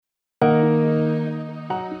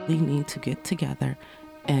we need to get together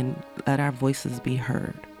and let our voices be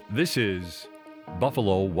heard. This is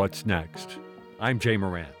Buffalo What's Next. I'm Jay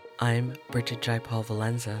Moran. I'm Bridget Jaipal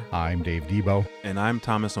Valenza. I'm Dave Debo. And I'm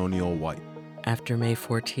Thomas O'Neill White. After May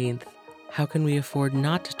 14th, how can we afford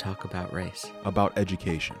not to talk about race? About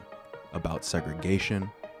education, about segregation,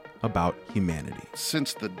 about humanity.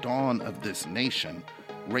 Since the dawn of this nation,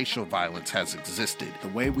 racial violence has existed. The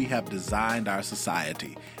way we have designed our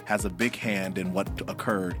society has a big hand in what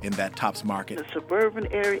occurred in that Tops Market. The suburban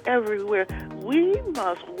area, everywhere. We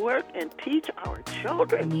must work and teach our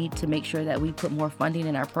children. We need to make sure that we put more funding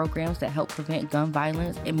in our programs that help prevent gun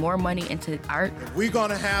violence and more money into art. If we're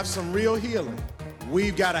going to have some real healing,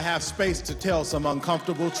 we've got to have space to tell some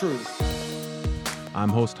uncomfortable truths. I'm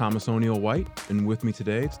host Thomas O'Neill White, and with me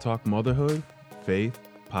today to talk motherhood, faith,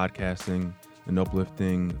 podcasting, and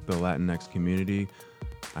uplifting the Latinx community,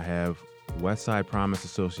 I have Westside Promise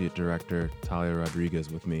Associate Director Talia Rodriguez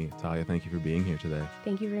with me. Talia, thank you for being here today.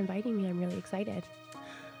 Thank you for inviting me. I'm really excited.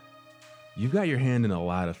 You've got your hand in a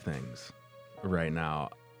lot of things right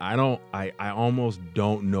now. I almost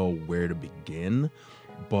don't know where to begin,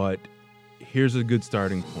 but here's a good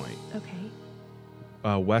starting point. Okay.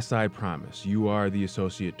 Westside Promise, you are the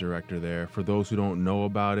associate director there. For those who don't know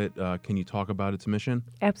about it, can you talk about its mission?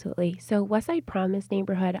 Absolutely. So Westside Promise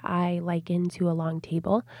neighborhood, I liken to a long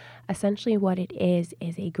table. Essentially what it is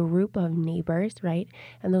a group of neighbors, right?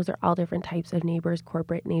 And those are all different types of neighbors,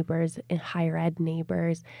 corporate neighbors, and higher ed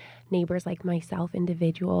neighbors like myself,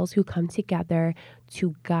 individuals who come together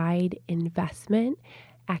to guide investment,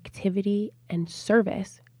 activity, and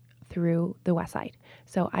service through the West Side.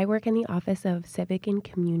 So I work in the Office of Civic and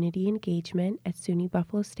Community Engagement at SUNY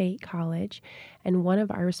Buffalo State College, and one of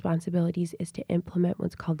our responsibilities is to implement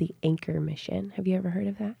what's called the Anchor Mission. Have you ever heard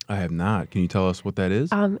of that? I have not. Can you tell us what that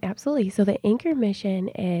is? Absolutely. So the Anchor Mission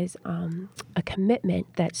is a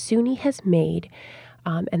commitment that SUNY has made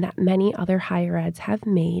and that many other higher eds have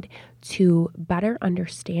made to better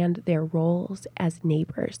understand their roles as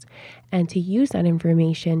neighbors and to use that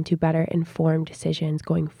information to better inform decisions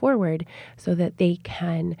going forward so that they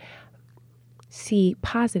can see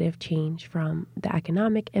positive change from the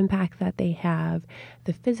economic impact that they have,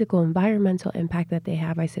 the physical, environmental impact that they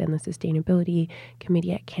have. I sit on the sustainability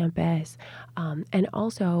committee at campus, and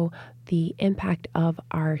also the impact of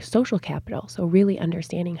our social capital. So really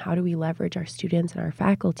understanding how do we leverage our students and our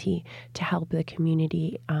faculty to help the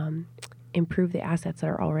community improve the assets that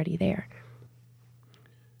are already there.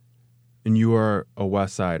 And you are a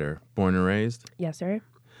West Sider, born and raised? Yes, sir.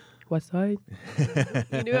 West Side. You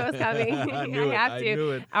knew it was coming. I have to. I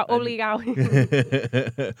knew it.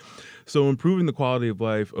 Obligado. So improving the quality of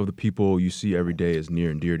life of the people you see every day is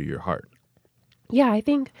near and dear to your heart. Yeah, I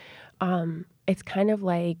think it's kind of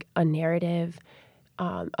like a narrative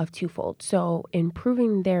of twofold. So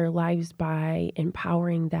improving their lives by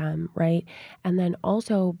empowering them, right? And then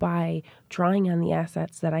also by drawing on the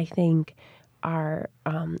assets that I think are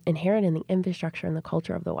inherent in the infrastructure and the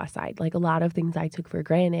culture of the West Side. Like a lot of things I took for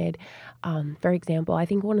granted. For example, I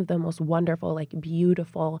think one of the most wonderful, like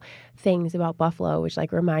beautiful things about Buffalo, which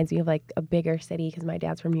like reminds me of like a bigger city because my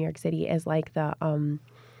dad's from New York City, is like the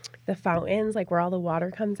fountains, like where all the water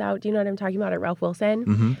comes out. Do you know what I'm talking about at Ralph Wilson?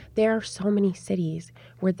 Mm-hmm. There are so many cities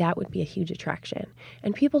where that would be a huge attraction.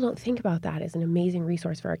 And people don't think about that as an amazing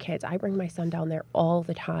resource for our kids. I bring my son down there all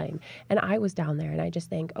the time. And I was down there and I just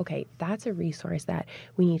think, okay, that's a resource that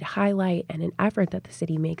we need to highlight and an effort that the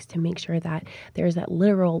city makes to make sure that there's that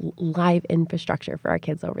literal live infrastructure for our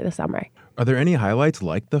kids over the summer. Are there any highlights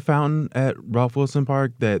like the fountain at Ralph Wilson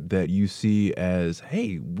Park that you see as,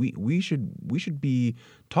 hey, we should be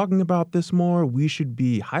talking about this more, we should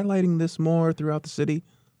be highlighting this more throughout the city?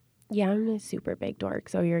 Yeah, I'm a super big dork,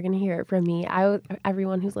 so you're going to hear it from me.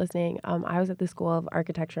 Everyone who's listening, I was at the School of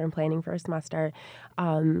Architecture and Planning for a semester,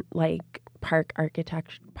 like park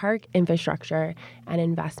architecture, park infrastructure and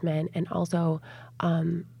investment, and also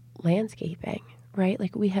landscaping. Right?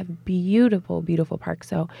 Like we have beautiful, beautiful parks.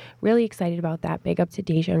 So really excited about that. Big up to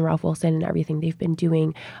Deja and Ralph Wilson and everything they've been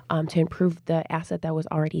doing to improve the asset that was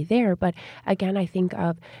already there. But again, I think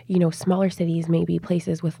of, smaller cities, maybe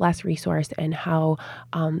places with less resource and how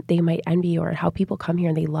they might envy or how people come here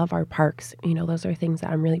and they love our parks. Those are things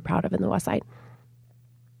that I'm really proud of in the West Side.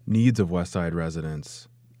 Needs of West Side residents.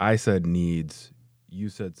 I said needs. You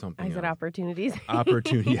said something else. I said opportunities.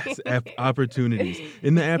 Yes, opportunities.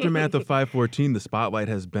 In the aftermath of 514, the spotlight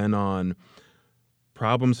has been on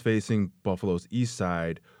problems facing Buffalo's east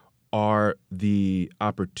side. Are the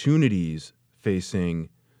opportunities facing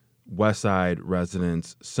West Side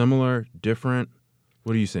residents similar, different?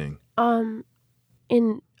 What are you seeing?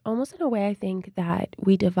 In a way, I think that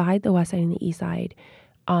we divide the West Side and the East Side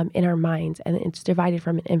in our minds, and it's divided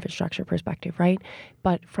from an infrastructure perspective, right?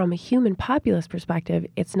 But from a human populace perspective,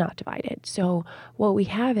 it's not divided. So what we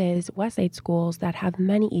have is West Side schools that have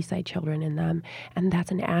many East Side children in them, and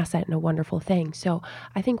that's an asset and a wonderful thing. So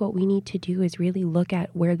I think what we need to do is really look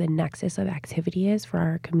at where the nexus of activity is for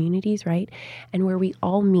our communities, right? And where we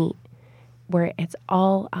all meet, where it's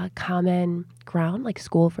all common ground, like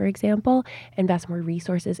school, for example, invest more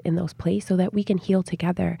resources in those places so that we can heal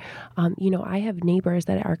together. I have neighbors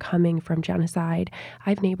that are coming from genocide. I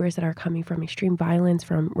have neighbors that are coming from extreme violence,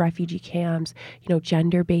 from refugee camps,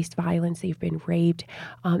 gender-based violence. They've been raped.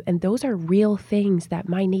 And those are real things that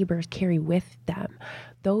my neighbors carry with them.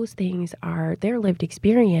 Those things are their lived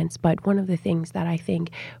experience. But one of the things that I think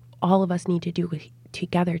all of us need to do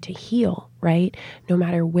together to heal, right? No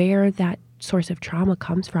matter where that source of trauma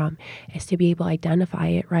comes from, is to be able to identify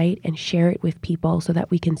it, right? And share it with people so that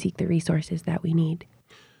we can seek the resources that we need.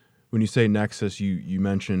 When you say nexus, you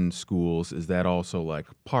mentioned schools. Is that also like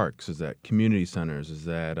parks? Is that community centers? Is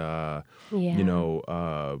that,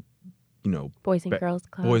 Boys and Girls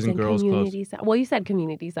Clubs. Boys and Girls Clubs. Well, you said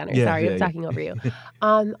community centers. Yeah, Sorry, yeah, I'm talking over you.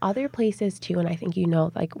 Other places too, and I think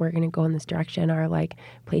like we're going to go in this direction, are like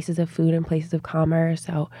places of food and places of commerce.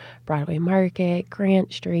 So Broadway Market,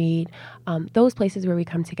 Grant Street, those places where we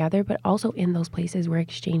come together, but also in those places we're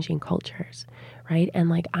exchanging cultures, right? And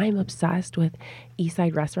like I'm obsessed with East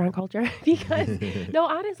Side restaurant culture because, no,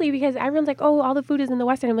 honestly, because everyone's like, oh, all the food is in the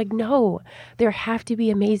West Side. I'm like, no, there have to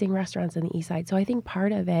be amazing restaurants in the East Side. So I think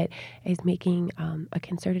part of it is making a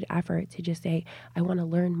concerted effort to just say, I want to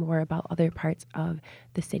learn more about other parts of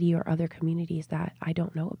the city or other communities that I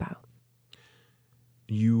don't know about.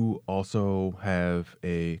 You also have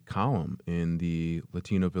a column in the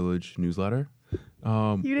Latino Village newsletter.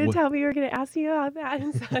 You didn't tell me you were going to ask me about that.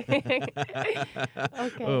 I'm sorry.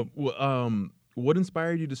 Okay. What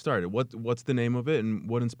inspired you to start it? What's the name of it, and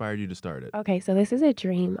what inspired you to start it? Okay, so this is a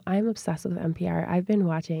dream. I'm obsessed with NPR. I've been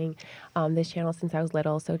watching this channel since I was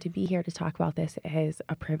little, so to be here to talk about this is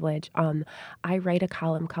a privilege. I write a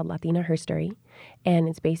column called Latina Herstory, and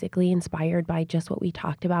it's basically inspired by just what we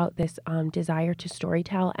talked about, this desire to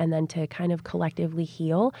storytell and then to kind of collectively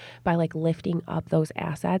heal by like lifting up those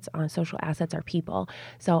assets. Social assets are people.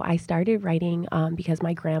 So I started writing because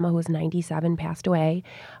my grandma, who was 97, passed away.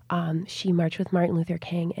 She marched with Martin Luther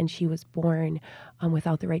King, and she was born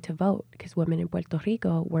without the right to vote because women in Puerto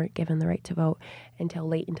Rico weren't given the right to vote until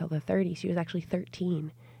the 30s. She was actually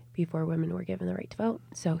 13 before women were given the right to vote.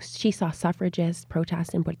 So she saw suffragists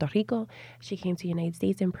protest in Puerto Rico. She came to the United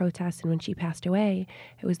States and protest. And when she passed away,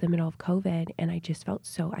 it was the middle of COVID. And I just felt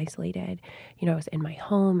so isolated. I was in my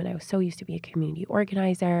home and I was so used to be a community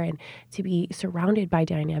organizer and to be surrounded by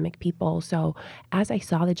dynamic people. So as I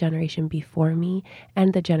saw the generation before me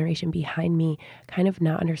and the generation behind me kind of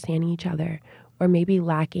not understanding each other, or maybe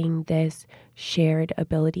lacking this shared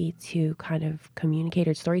ability to kind of communicate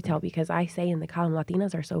or storytell, because I say in the column,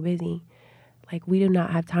 Latinas are so busy. Like, we do not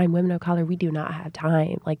have time. Women of color, we do not have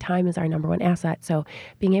time. Like, time is our number one asset. So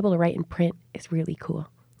being able to write in print is really cool.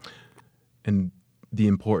 And the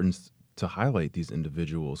importance to highlight these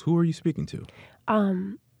individuals. Who are you speaking to?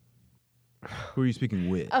 Who are you speaking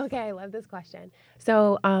with? Okay, I love this question.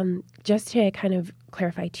 So just to kind of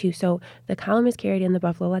clarify too, so the column is carried in the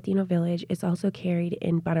Buffalo Latino Village. It's also carried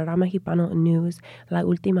in Panorama Hispano News, La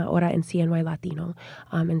Última Hora, and CNY Latino,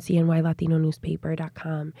 and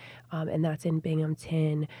CNYLatinoNewspaper.com. And that's in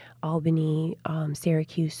Binghamton, Albany,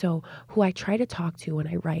 Syracuse. So who I try to talk to when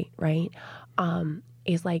I write, right,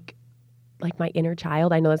 is like my inner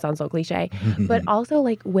child. I know that sounds so cliche, but also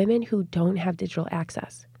like women who don't have digital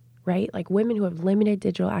access. Right? Like women who have limited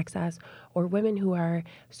digital access, or women who are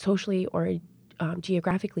socially or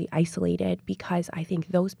geographically isolated, because I think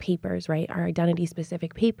those papers, right, our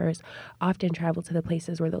identity-specific papers, often travel to the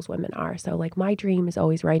places where those women are. So like my dream is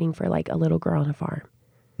always writing for like a little girl on a farm.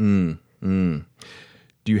 Do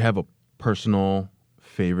you have a personal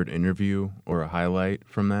favorite interview or a highlight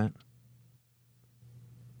from that?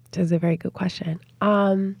 This is a very good question.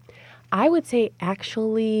 I would say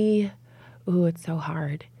actually, it's so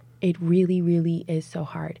hard. It really, really is so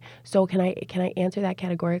hard. So can I answer that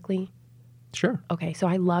categorically? Sure. Okay, so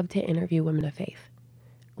I love to interview women of faith.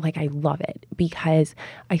 Like, I love it because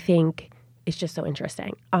I think it's just so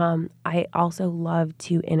interesting. I also love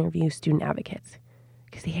to interview student advocates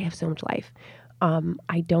because they have so much life.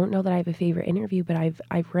 I don't know that I have a favorite interview, but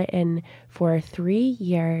I've written for 3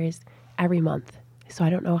 years every month. So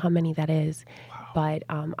I don't know how many that is. Wow. But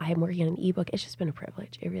I am working on an ebook. It's just been a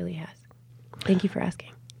privilege. It really has. Thank you for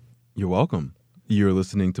asking. You're welcome. You're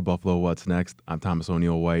listening to Buffalo What's Next. I'm Thomas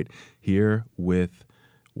O'Neill White, here with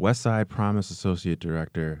West Side Promise Associate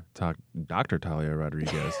Director, Dr. Talia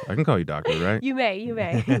Rodriguez. I can call you doctor, right? You may.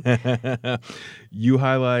 You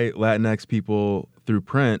highlight Latinx people through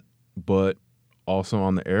print, but also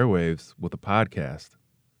on the airwaves with a podcast.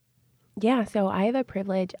 Yeah, so I have a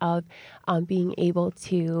privilege of being able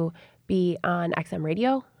to be on XM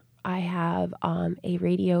Radio. I have a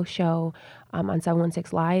radio show on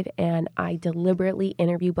 716 Live, and I deliberately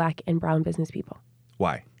interview Black and brown business people.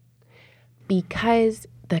 Why? Because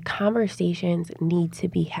the conversations need to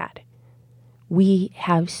be had. We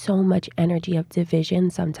have so much energy of division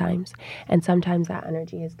sometimes, and sometimes that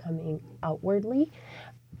energy is coming outwardly.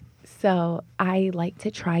 So I like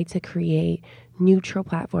to try to create neutral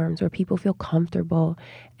platforms where people feel comfortable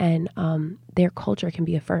and their culture can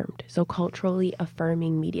be affirmed. So culturally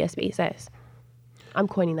affirming media spaces. I'm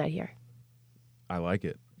coining that here. I like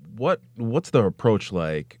it. What's the approach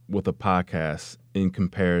like with a podcast in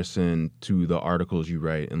comparison to the articles you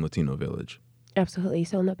write in Latino Village? Absolutely.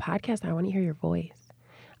 So in the podcast, I want to hear your voice.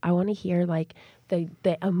 I want to hear like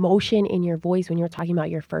the emotion in your voice when you're talking about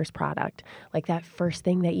your first product, like that first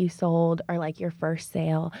thing that you sold or like your first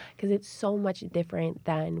sale, because it's so much different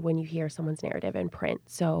than when you hear someone's narrative in print.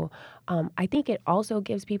 So I think it also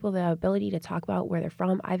gives people the ability to talk about where they're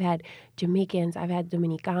from. I've had Jamaicans, I've had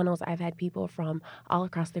Dominicanos, I've had people from all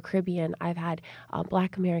across the Caribbean. I've had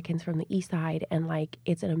Black Americans from the East Side. And like,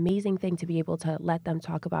 it's an amazing thing to be able to let them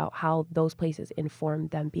talk about how those places inform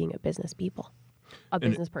them being a business people. A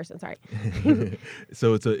business person, sorry.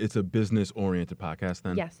 So it's a business-oriented podcast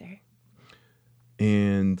then? Yes, sir.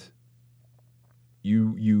 And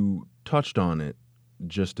you touched on it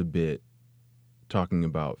just a bit, talking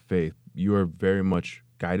about faith. You are very much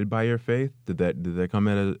guided by your faith. Did that come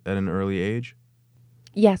at an early age?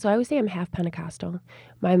 Yeah, so I would say I'm half Pentecostal.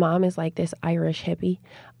 My mom is like this Irish hippie,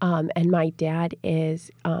 and my dad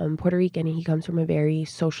is Puerto Rican, and he comes from a very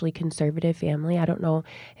socially conservative family. I don't know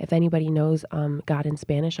if anybody knows God in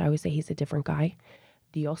Spanish. I always say he's a different guy.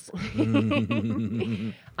 Dios.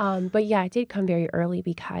 But yeah, it did come very early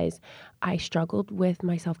because I struggled with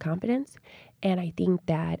my self-confidence. And I think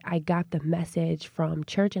that I got the message from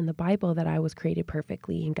church and the Bible that I was created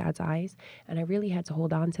perfectly in God's eyes. And I really had to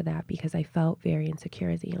hold on to that because I felt very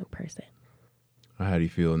insecure as a young person. How do you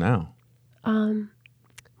feel now?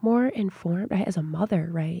 More informed. As a mother,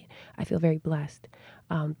 right, I feel very blessed.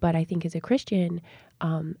 But I think as a Christian,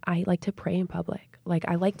 I like to pray in public. Like,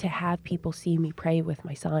 I like to have people see me pray with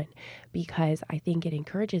my son because I think it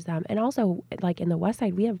encourages them. And also, like in the West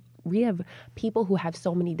Side, we have people who have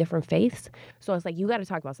so many different faiths. So it's like, you got to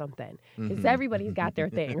talk about something because everybody's got their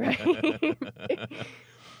thing, right?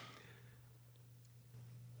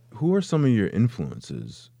 Who are some of your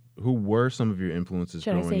influences? Who were some of your influences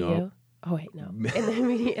growing up? Should I say you? Oh, wait, no.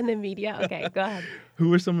 In the media? Okay, go ahead.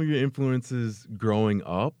 Who are some of your influences growing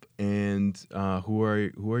up, and who are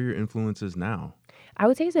your influences now? I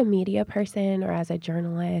would say as a media person or as a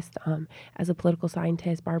journalist, as a political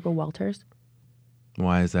scientist, Barbara Walters.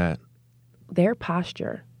 Why is that? Their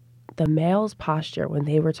posture, the male's posture when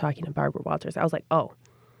they were talking to Barbara Walters, I was like, oh.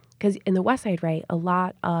 Because in the West Side, right, a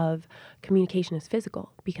lot of communication is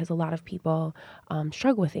physical because a lot of people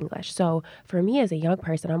struggle with English. So for me as a young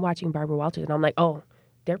person, I'm watching Barbara Walters and I'm like, oh,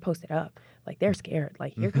 they're posted up. Like, they're scared.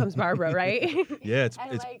 Like, here comes Barbara, right? Yeah,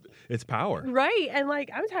 it's power. Right. And like,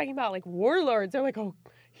 I'm talking about like warlords. They're like, oh,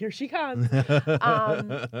 here she comes.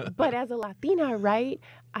 But as a Latina, right,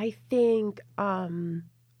 I think,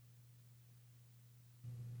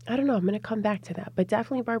 I don't know, I'm going to come back to that, but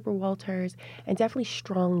definitely Barbara Walters and definitely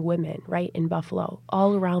strong women, right, in Buffalo.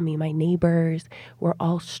 All around me, my neighbors were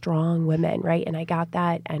all strong women, right, and I got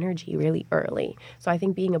that energy really early. So I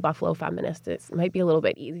think being a Buffalo feminist might be a little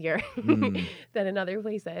bit easier than in other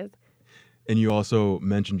places. And you also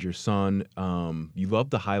mentioned your son. You love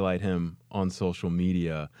to highlight him on social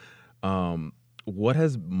media. What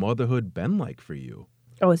has motherhood been like for you?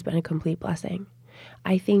 Oh, it's been a complete blessing.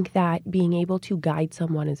 I think that being able to guide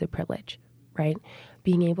someone is a privilege, right?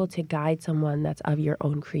 Being able to guide someone that's of your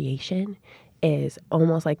own creation is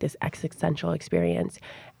almost like this existential experience.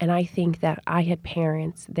 And I think that I have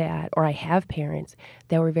parents that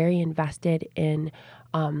were very invested in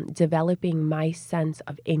developing my sense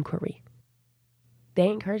of inquiry. They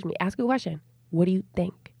encouraged me, ask a question. What do you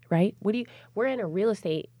think, right? We're in a real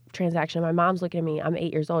estate transaction. My mom's looking at me. I'm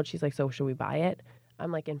 8 years old. She's like, so should we buy it?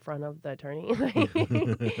 I'm like in front of the attorney,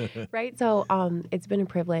 right? So it's been a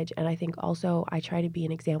privilege. And I think also I try to be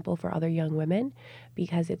an example for other young women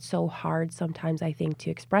because it's so hard sometimes, I think, to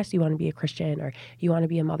express you want to be a Christian or you want to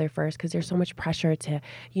be a mother first because there's so much pressure to,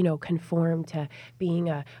 conform to being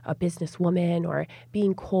a businesswoman or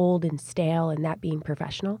being cold and stale and that being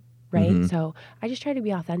professional. right? Mm-hmm. So I just try to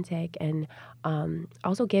be authentic and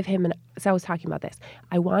also give him so I was talking about this.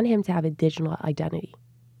 I want him to have a digital identity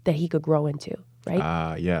that he could grow into,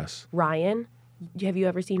 right? Yes. Ryan, have you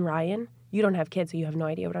ever seen Ryan? You don't have kids, so you have no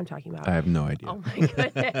idea what I'm talking about. I have no idea. Oh my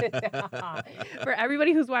goodness! For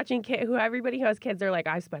everybody who's watching, everybody who has kids, they're like,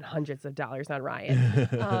 I spent hundreds of dollars on Ryan.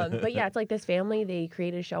 But yeah, it's like this family. They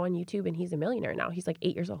created a show on YouTube, and he's a millionaire now. He's like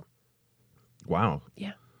 8 years old. Wow.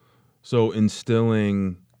 Yeah. So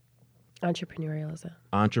instilling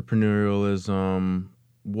Entrepreneurialism.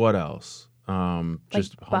 What else?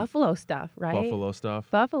 Just Buffalo stuff, right? Buffalo stuff.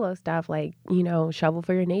 Buffalo stuff, like, shovel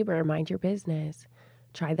for your neighbor, mind your business.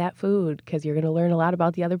 Try that food because you're going to learn a lot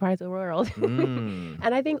about the other parts of the world.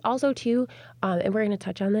 And I think also, too, and we're going to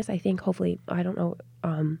touch on this, I think, hopefully, I don't know,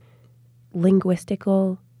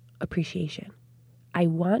 linguistical appreciation. I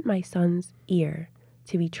want my son's ear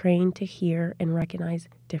to be trained to hear and recognize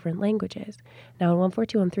different languages. Now, in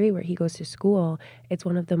 14213, where he goes to school, it's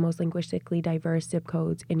one of the most linguistically diverse zip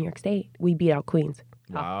codes in New York State. We beat out Queens.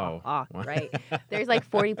 Wow. Right? There's like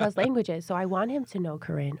 40 plus languages. So I want him to know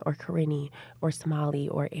Karen or Karini or Somali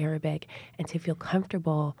or Arabic and to feel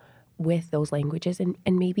comfortable with those languages and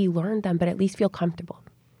maybe learn them, but at least feel comfortable.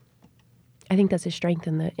 I think that's a strength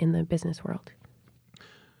in the business world.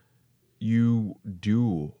 You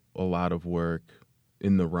do a lot of work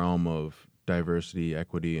in the realm of diversity,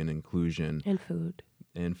 equity, and inclusion.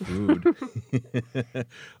 And food.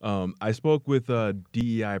 I spoke with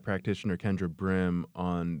DEI practitioner Kendra Brim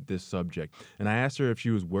on this subject, and I asked her if she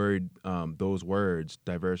was worried those words,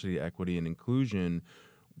 diversity, equity, and inclusion,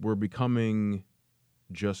 were becoming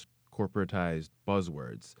just corporatized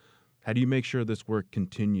buzzwords. How do you make sure this work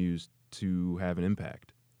continues to have an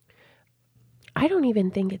impact? I don't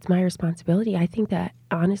even think it's my responsibility. I think that,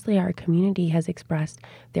 honestly, our community has expressed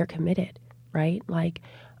they're committed, right? Like,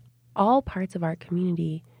 all parts of our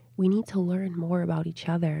community, we need to learn more about each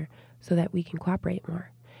other so that we can cooperate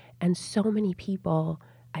more. And so many people,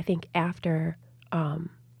 I think, after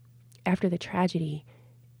the tragedy,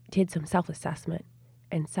 did some self-assessment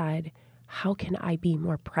and said, how can I be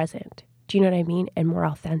more present? Do you know what I mean? And more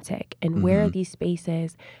authentic. And where are these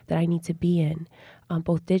spaces that I need to be in,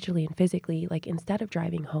 both digitally and physically, like instead of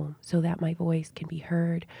driving home so that my voice can be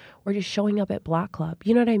heard, or just showing up at Block Club.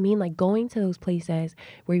 You know what I mean? Like going to those places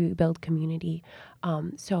where we build community.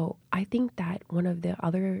 So I think that one of the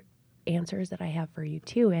other answers that I have for you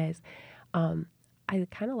too is, I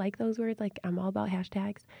kind of like those words. Like, I'm all about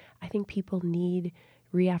hashtags. I think people need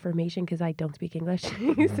reaffirmation because I don't speak English.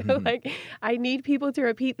 So like I need people to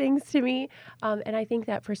repeat things to me. And I think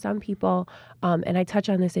that for some people, and I touch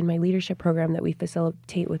on this in my leadership program that we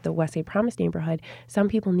facilitate with the West Side Promise neighborhood, some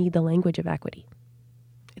people need the language of equity.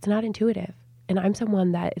 It's not intuitive. And I'm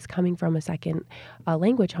someone that is coming from a second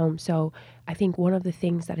language home. So I think one of the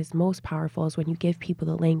things that is most powerful is when you give people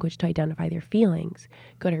the language to identify their feelings,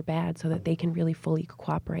 good or bad, so that they can really fully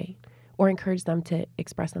cooperate or encourage them to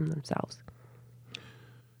express them themselves.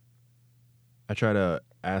 I try to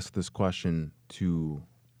ask this question to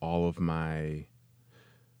all of my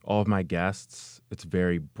guests. It's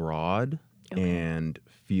very broad, and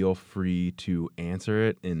feel free to answer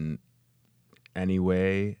it in any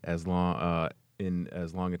way as long a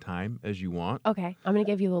time as you want. Okay, I'm gonna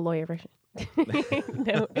give you the lawyer version.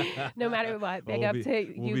 no matter what, big up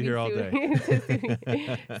to we'll be here all day.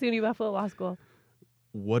 SUNY Buffalo Law School.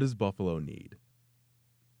 What does Buffalo need?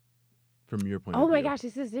 From your point of view. Oh my gosh,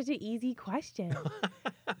 this is such an easy question.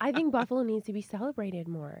 I think Buffalo needs to be celebrated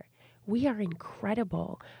more. We are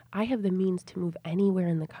incredible. I have the means to move anywhere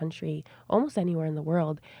in the country, almost anywhere in the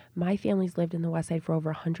world. My family's lived in the West Side for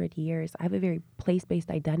over 100 years. I have a very place-based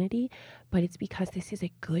identity, but it's because this is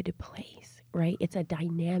a good place, right? It's a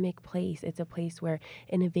dynamic place. It's a place where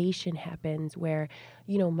innovation happens, where,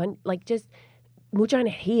 just mucha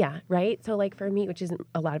energía, right? So like for me, which isn't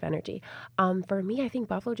a lot of energy, for me, I think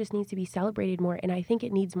Buffalo just needs to be celebrated more. And I think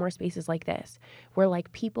it needs more spaces like this where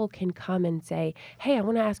like people can come and say, hey, I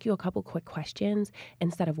want to ask you a couple quick questions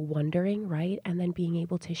instead of wondering, right? And then being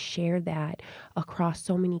able to share that across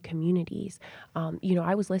so many communities.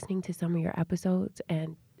 I was listening to some of your episodes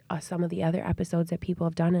and some of the other episodes that people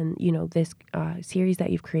have done. And, this series that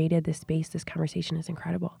you've created, this space, this conversation is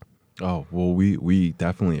incredible. Oh, well, we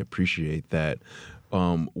definitely appreciate that.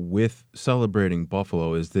 With celebrating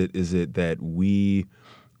Buffalo, is it that we,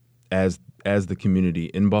 as the community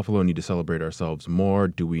in Buffalo, need to celebrate ourselves more?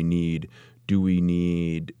 Do we need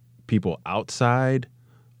people outside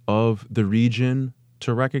of the region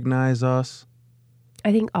to recognize us?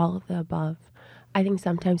 I think all of the above. I think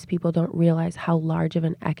sometimes people don't realize how large of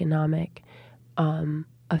an economic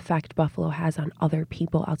effect Buffalo has on other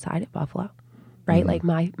people outside of Buffalo. right? Like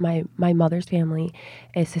my mother's family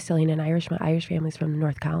is Sicilian and Irish. My Irish family's from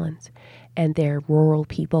North Collins, and they're rural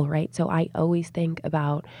people, right? So I always think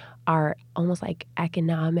about our almost like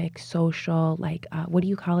economic, social, like what do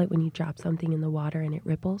you call it when you drop something in the water and it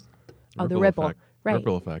ripples? Oh, the ripple, effect. right?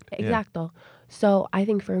 Ripple effect. Exacto. Yeah. So I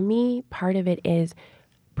think for me, part of it is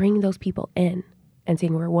bringing those people in and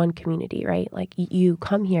saying we're one community, right? Like you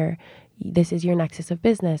come here, this is your nexus of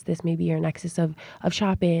business. This may be your nexus of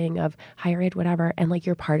shopping, of higher ed, whatever. And like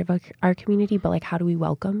you're part of our community, but like how do we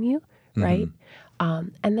welcome you, right?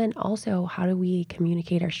 And then also how do we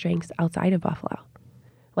communicate our strengths outside of Buffalo?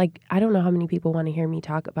 Like, I don't know how many people want to hear me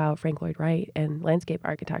talk about Frank Lloyd Wright and landscape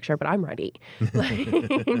architecture, but I'm ready.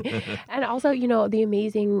 And also, you know, the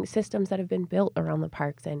amazing systems that have been built around the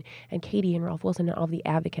parks and Katie and Ralph Wilson and all the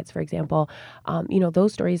advocates, for example. You know,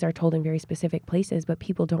 those stories are told in very specific places, but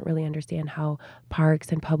people don't really understand how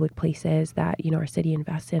parks and public places that, you know, our city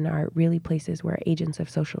invests in are really places where agents of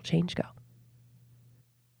social change go.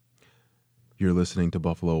 You're listening to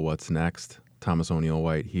Buffalo What's Next. Thomas O'Neill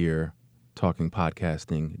White here, talking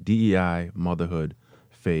podcasting, DEI, motherhood,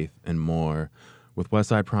 faith, and more with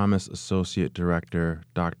Westside Promise Associate Director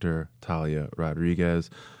Dr. Talia Rodriguez.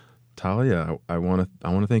 Talia, I want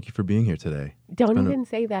to thank you for being here today. Don't even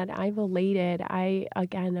say that. I'm elated.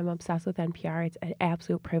 I'm obsessed with NPR. It's an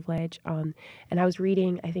absolute privilege. And I was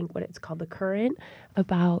reading, I think, what it's called, The Current,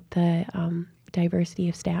 about the diversity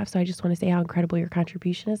of staff. So I just want to say how incredible your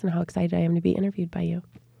contribution is and how excited I am to be interviewed by you.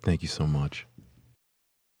 Thank you so much.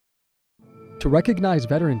 To recognize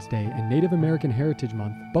Veterans Day and Native American Heritage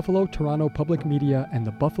Month, Buffalo Toronto Public Media and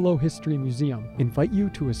the Buffalo History Museum invite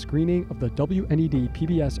you to a screening of the WNED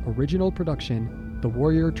PBS original production, The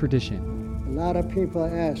Warrior Tradition. A lot of people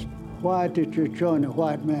ask, why did you join the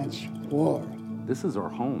white man's war? This is our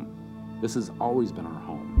home. This has always been our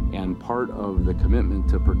home. And part of the commitment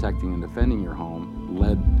to protecting and defending your home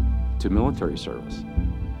led to military service.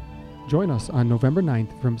 Join us on November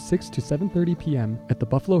 9th from 6 to 7:30 p.m. at the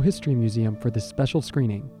Buffalo History Museum for this special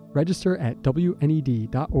screening. Register at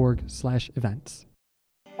wned.org/events.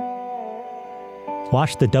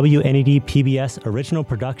 Watch the WNED PBS original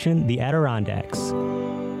production, The Adirondacks.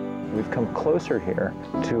 We've come closer here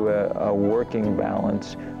to a working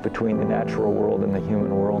balance between the natural world and the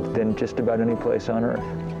human world than just about any place on Earth.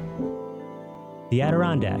 The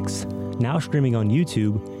Adirondacks, now streaming on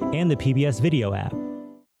YouTube and the PBS video app.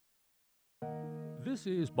 This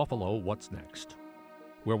is Buffalo What's Next,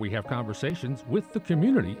 where we have conversations with the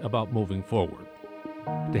community about moving forward.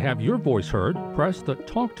 To have your voice heard, press the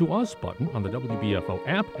Talk to Us button on the WBFO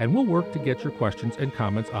app, and we'll work to get your questions and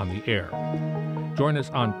comments on the air. Join us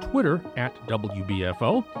on Twitter at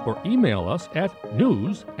WBFO or email us at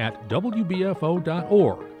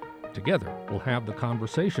news@wbfo.org. Together, we'll have the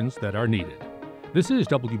conversations that are needed. This is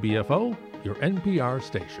WBFO, your NPR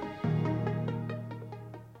station.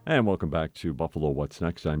 And welcome back to Buffalo What's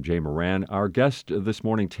Next. I'm Jay Moran. Our guest this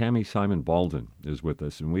morning, Tammy Simon-Baldon, is with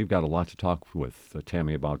us, and we've got a lot to talk with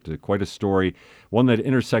Tammy about. Quite a story, one that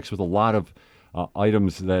intersects with a lot of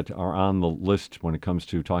items that are on the list when it comes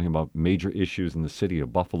to talking about major issues in the city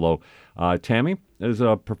of Buffalo. Tammy is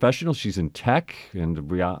a professional. She's in tech, and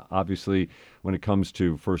we obviously, when it comes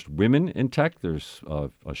to first women in tech, there's a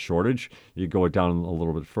shortage. You go down a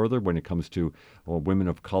little bit further when it comes to women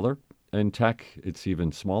of color. In tech, it's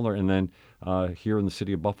even smaller. And then here in the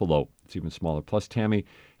city of Buffalo, it's even smaller. Plus, Tammy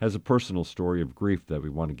has a personal story of grief that we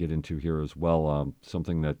want to get into here as well,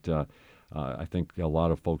 something that I think a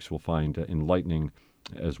lot of folks will find enlightening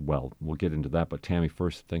as well. We'll get into that. But Tammy,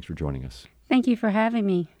 first, thanks for joining us. Thank you for having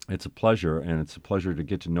me. It's a pleasure, and it's a pleasure to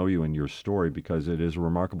get to know you and your story, because it is a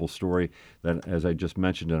remarkable story that, as I just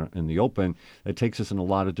mentioned in the open, it takes us in a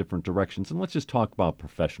lot of different directions. And let's just talk about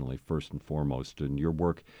professionally first and foremost, and your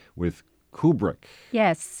work with Kubrick.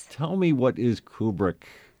 Yes. Tell me, what is Kubrick?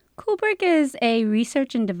 Kubrick is a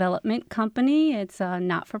research and development company. It's a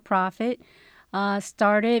not-for-profit.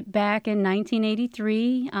 Started back in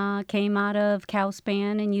 1983, came out of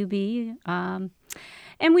CalSpan and UB.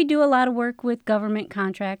 And we do a lot of work with government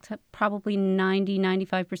contracts. Probably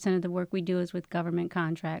 95% of the work we do is with government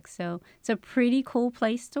contracts. So it's a pretty cool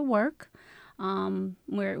place to work.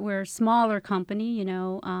 We're a smaller company, you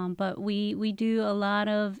know, but we do a lot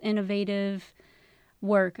of innovative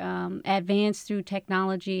work. Advanced through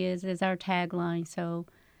technology is our tagline. So,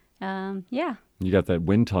 yeah. You got that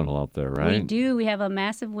wind tunnel out there, right? We do. We have a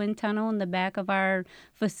massive wind tunnel in the back of our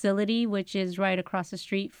facility, which is right across the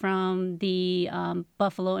street from the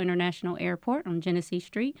Buffalo International Airport on Genesee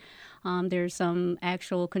Street. There's some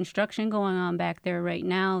actual construction going on back there right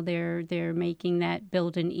now. They're making that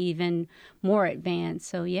building even more advanced.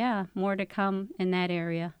 So yeah, more to come in that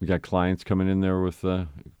area. You got clients coming in there with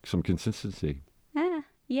some consistency.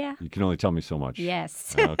 Yeah. You can only tell me so much.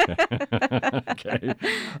 Yes. Okay. Okay.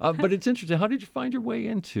 But it's interesting. How did you find your way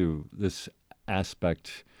into this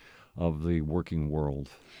aspect of the working world?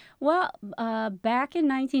 Well, back in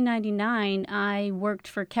 1999, I worked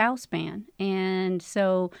for Calspan, and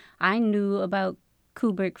so I knew about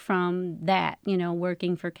Kubrick from that,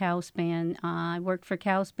 working for Calspan. I worked for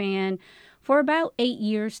Calspan for about 8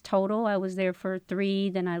 years total. I was there for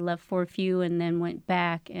 3, then I left for a few, and then went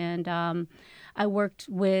back. And I worked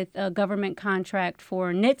with a government contract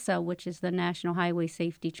for NHTSA, which is the National Highway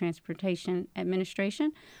Safety Transportation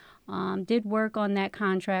Administration. Did work on that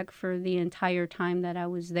contract for the entire time that I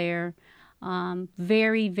was there.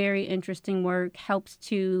 Very, very interesting work. Helps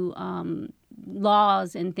to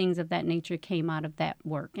laws and things of that nature came out of that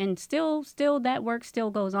work. And still that work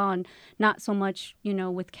still goes on. Not so much,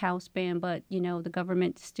 with Calspan, but, the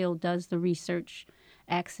government still does the research,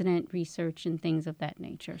 accident research and things of that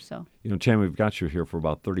nature. So, Tammy, we've got you here for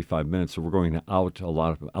about 35 minutes, so we're going to out a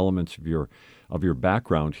lot of elements of your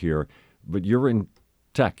background here. But you're in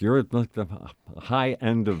tech. You're at like the high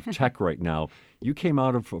end of tech right now. You came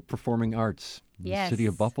out of performing arts in the city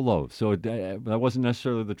of Buffalo. So that wasn't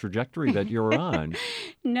necessarily the trajectory that you were on.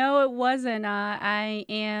 No, it wasn't. I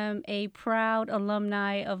am a proud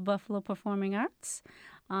alumni of Buffalo Performing Arts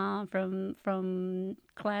from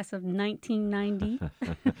class of 1990.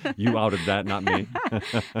 You outed that, not me.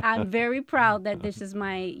 I'm very proud that this is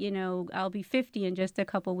my, I'll be 50 in just a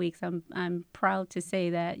couple weeks. I'm proud to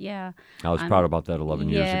say that, yeah. I was proud about that 11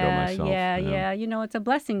 years ago myself. Yeah. It's a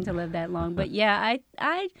blessing to live that long. But yeah,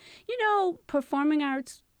 I performing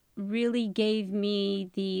arts really gave me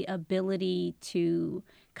the ability to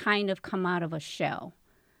kind of come out of a shell.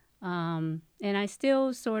 And I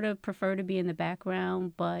still sort of prefer to be in the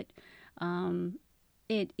background, but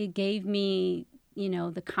it gave me,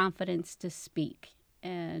 the confidence to speak,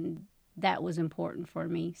 and that was important for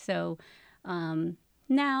me. So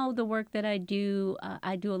now the work that I do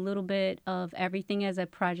a little bit of everything as a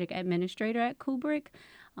project administrator at Kubrick.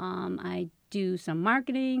 I do some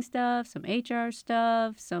marketing stuff, some HR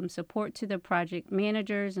stuff, some support to the project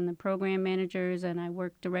managers and the program managers, and I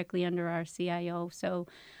work directly under our CIO. So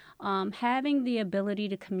having the ability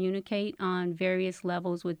to communicate on various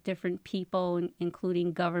levels with different people,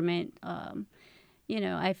 including government,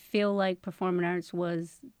 I feel like performing arts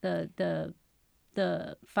was the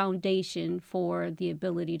foundation for the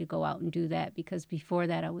ability to go out and do that, because before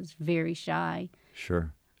that I was very shy.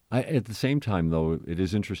 Sure. At the same time, though, it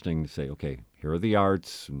is interesting to say, okay, here are the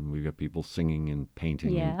arts, and we've got people singing and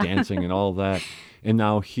painting and dancing and all that, and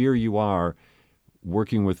now here you are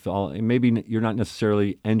working with all, and maybe you're not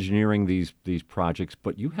necessarily engineering these projects,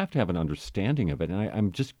 but you have to have an understanding of it. And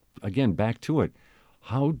I'm just, again, back to it.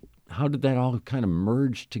 How did that all kind of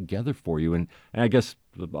merge together for you? And I guess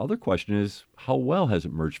the other question is, how well has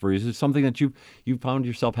it merged for you? Is it something that you found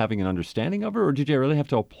yourself having an understanding of it, or did you really have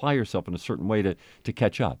to apply yourself in a certain way to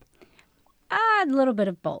catch up? A little bit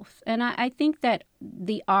of both. And I think that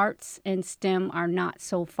the arts and STEM are not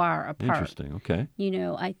so far apart. Interesting. Okay.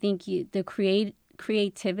 I think the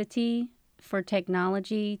creativity for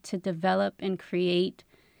technology to develop and create,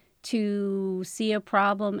 to see a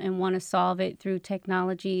problem and want to solve it through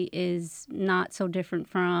technology is not so different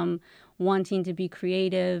from wanting to be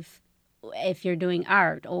creative if you're doing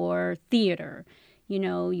art or theater.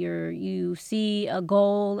 You see a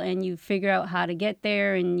goal and you figure out how to get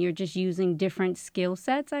there, and you're just using different skill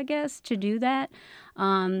sets, I guess, to do that.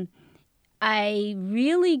 I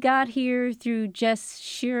really got here through just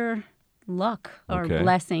sheer luck, or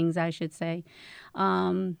blessings, I should say.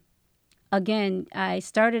 Again, I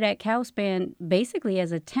started at Calspan basically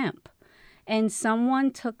as a temp, and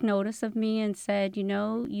someone took notice of me and said,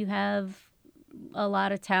 you have a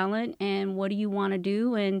lot of talent, and what do you want to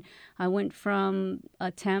do? And I went from a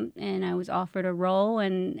temp, and I was offered a role,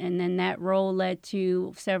 and then that role led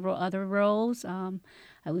to several other roles.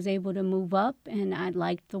 I was able to move up, and I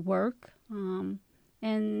liked the work,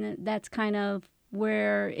 and that's kind of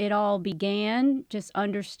where it all began, just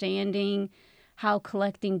understanding how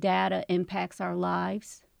collecting data impacts our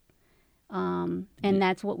lives. And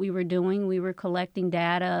that's what we were doing. We were collecting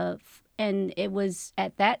data, and it was,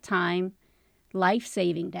 at that time,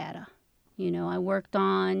 life-saving data. I worked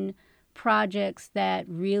on projects that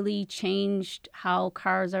really changed how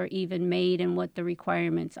cars are even made and what the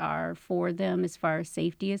requirements are for them as far as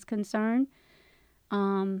safety is concerned.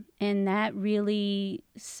 And that really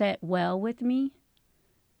set well with me.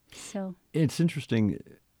 So it's interesting.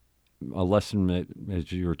 a lesson that,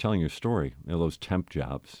 as you were telling your story, those temp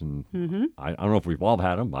jobs, and Mm-hmm. I don't know if we've all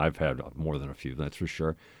had them. I've had more than a few, that's for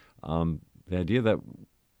sure. The idea that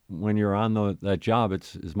when you're on that job,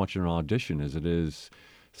 it's as much an audition as it is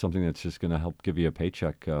something that's just going to help give you a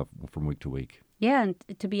paycheck from week to week. Yeah, and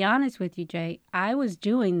to be honest with you, Jay, I was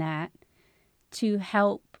doing that to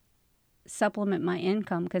help supplement my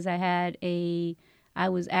income because I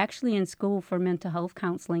was actually in school for mental health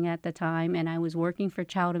counseling at the time, and I was working for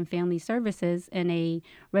Child and Family Services in a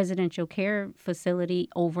residential care facility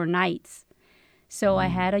overnights. So I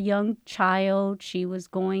had a young child. She was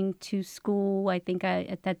going to school. I think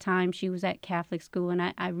at that time she was at Catholic school, and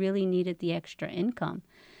I really needed the extra income.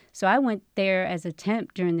 So I went there as a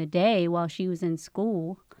temp during the day while she was in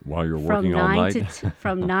school. While you're working all night?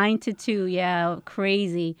 From 9 to 2, yeah,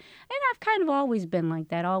 crazy. And I've kind of always been like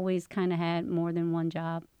that, always kind of had more than one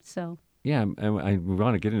job, so. Yeah, and we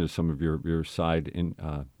want to get into some of your side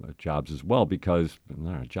jobs as well, because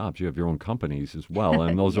they're not jobs, you have your own companies as well,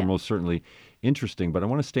 and those Yeah. are most certainly interesting. But I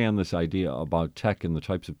want to stay on this idea about tech and the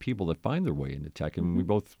types of people that find their way into tech, and we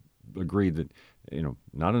both agreed that,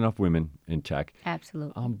 not enough women in tech.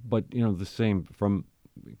 Absolutely. But, the same from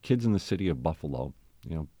kids in the city of Buffalo,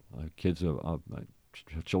 kids of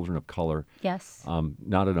children of color. Yes.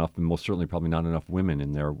 Not enough, and most certainly probably not enough women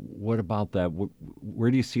in there. What about that? Where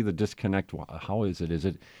do you see the disconnect? How is it? Is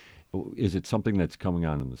it something that's coming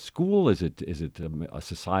on in the school? Is it a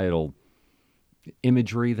societal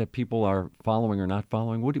imagery that people are following or not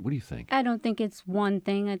following? What do you think? I don't think it's one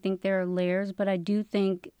thing. I think there are layers, but I do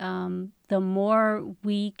think the more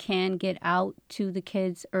we can get out to the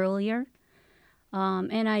kids earlier,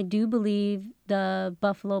 and I do believe the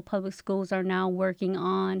Buffalo Public Schools are now working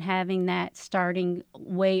on having that starting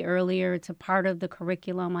way earlier. It's a part of the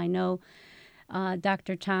curriculum. I know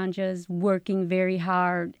Dr. Chanja's working very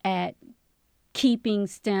hard at keeping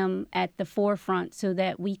STEM at the forefront so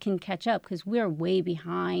that we can catch up, because we're way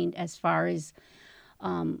behind as far as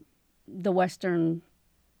the Western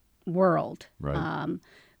world. Right.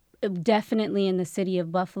 Definitely in the city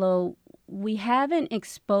of Buffalo, we haven't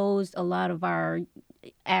exposed a lot of our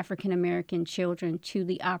African American children to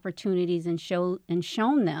the opportunities and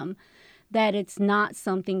shown them that it's not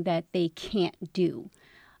something that they can't do.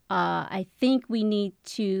 I think we need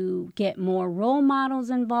to get more role models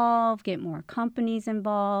involved, get more companies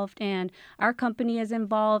involved, and our company is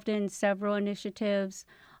involved in several initiatives.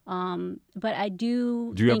 But I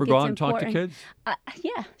do. Do you think ever go it's out and talk to important. kids?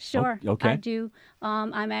 Yeah, sure. Oh, okay. I do.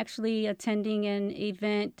 I'm actually attending an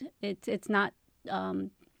event. It's not.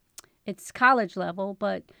 It's college level,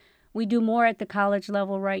 but we do more at the college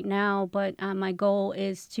level right now. But my goal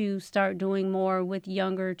is to start doing more with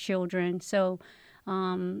younger children. So.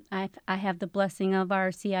 I have the blessing of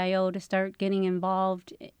our CIO to start getting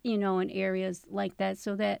involved, in areas like that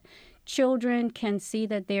so that children can see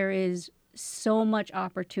that there is so much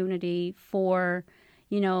opportunity for,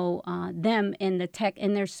 them in the tech.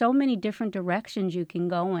 And there's so many different directions you can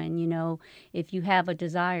go in, if you have a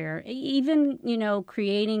desire. Even,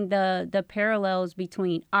 creating the parallels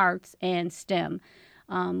between arts and STEM.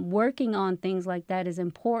 Working on things like that is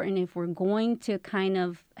important if we're going to kind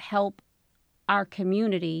of help our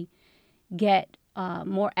community get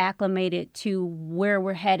more acclimated to where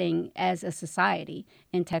we're heading as a society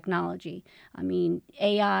in technology. I mean,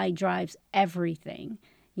 AI drives everything.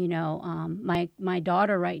 My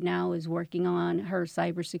daughter right now is working on her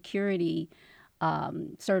cybersecurity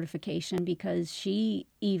certification because she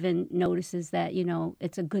even notices that,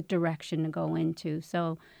 it's a good direction to go into.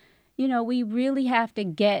 So, we really have to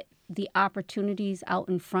get the opportunities out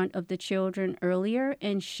in front of the children earlier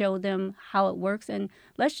and show them how it works. And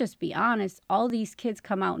let's just be honest, all these kids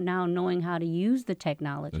come out now knowing how to use the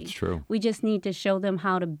technology. That's true. We just need to show them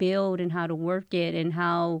how to build and how to work it and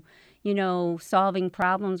how, solving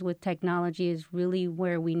problems with technology is really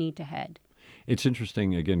where we need to head. It's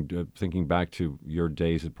interesting, again, thinking back to your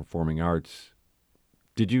days at Performing Arts,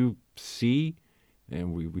 did you see,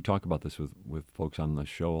 and we talk about this with folks on the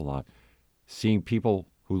show a lot, seeing people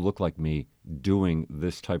who look like me doing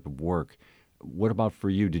this type of work. What about for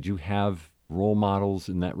you? Did you have role models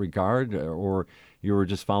in that regard, or you were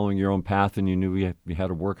just following your own path and you knew you had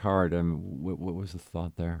to work hard? What was the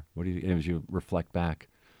thought there? What do you, as you reflect back?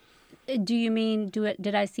 Do you mean,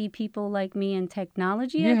 did I see people like me in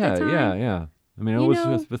technology at the time? Yeah. I mean, it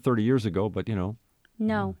was 30 years ago, but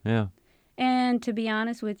No. Yeah. And to be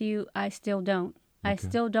honest with you, I still don't. Okay. I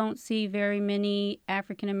still don't see very many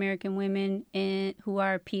African-American women who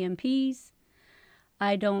are PMPs.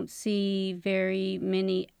 I don't see very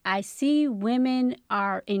many. I see women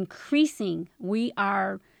are increasing. We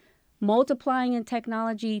are multiplying in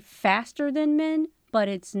technology faster than men, but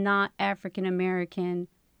it's not African American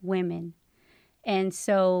women. And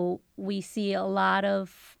so we see a lot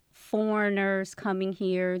of foreigners coming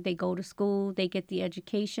here. They go to school, they get the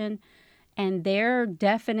education, and they're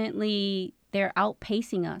outpacing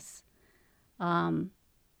us. And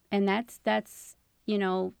that's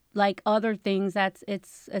like other things,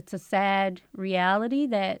 it's a sad reality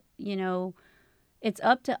that, it's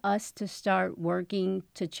up to us to start working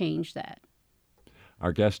to change that.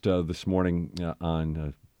 Our guest this morning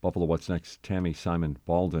on Buffalo What's Next, Tammy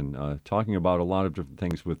Simon-Baldon, talking about a lot of different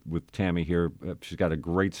things with Tammy here. She's got a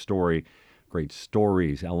great story, great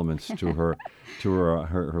stories, elements to her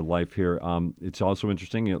her life here. It's also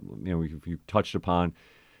interesting, you touched upon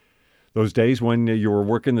those days when you were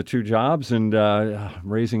working the two jobs and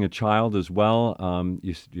raising a child as well.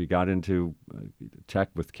 You got into tech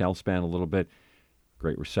with CalSpan a little bit.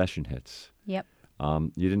 Great recession hits. Yep.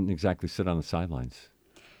 You didn't exactly sit on the sidelines.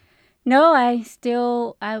 No,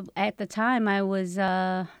 at the time I was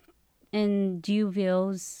in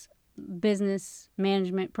Duville's business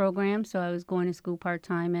management program, so I was going to school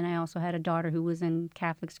part-time, and I also had a daughter who was in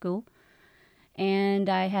Catholic school, and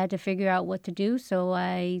I had to figure out what to do. So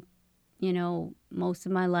I, most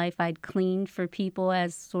of my life I'd cleaned for people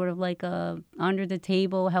as sort of like a under the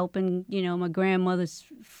table, helping, my grandmother's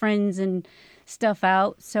friends and stuff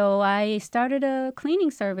out. So I started a cleaning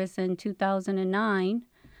service in 2009.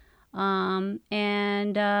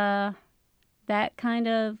 And that kind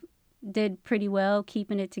of did pretty well,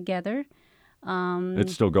 keeping it together.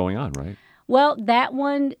 It's still going on, right? Well, that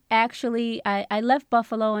one, actually, I left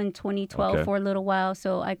Buffalo in 2012 for a little while,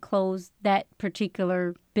 so I closed that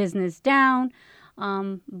particular business down.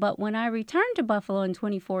 But when I returned to Buffalo in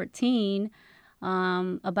 2014,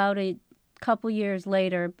 about a couple years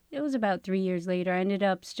later, it was about 3 years later, I ended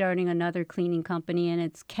up starting another cleaning company, and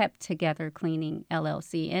it's Kept Together Cleaning,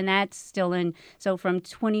 LLC. And that's still so from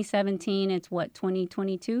 2017, it's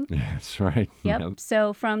 2022? That's right. Yep.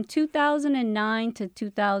 So from 2009 to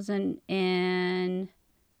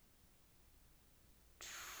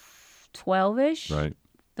 2012-ish, right,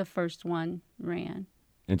 the first one ran.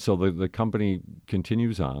 And so the company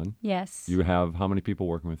continues on. Yes. You have how many people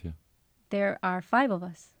working with you? There are 5 of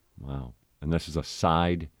us. Wow. And this is a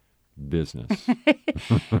side business.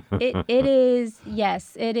 It is,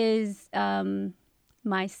 yes. It is one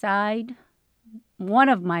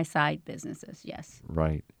of my side businesses, yes.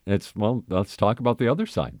 Right. Let's talk about the other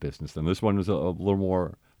side business then. This one is a little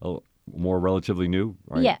more relatively new,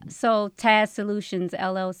 right? Yeah. So Taz Solutions,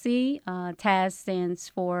 LLC. Taz stands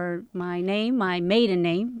for my name, my maiden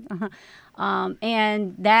name.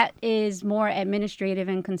 And that is more administrative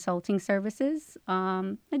and consulting services.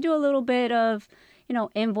 I do a little bit of,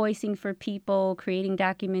 invoicing for people, creating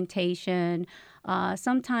documentation.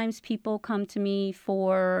 Sometimes people come to me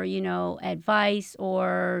for, advice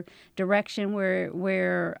or direction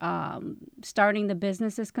where starting the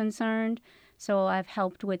business is concerned. So I've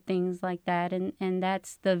helped with things like that, and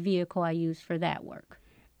that's the vehicle I use for that work.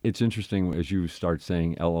 It's interesting as you start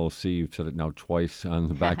saying LLC, you've said it now twice on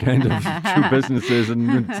the back end of 2 businesses,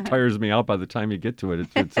 and it tires me out by the time you get to it.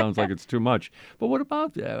 It sounds like it's too much. But what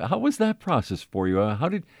about, how was that process for you? How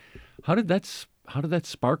did that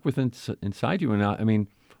spark inside you? And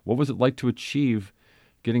what was it like to achieve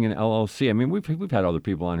getting an LLC? I mean, we've had other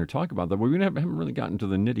people on here talk about that, but we haven't really gotten to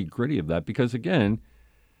the nitty gritty of that because, again,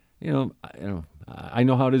 I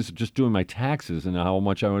know how it is just doing my taxes and how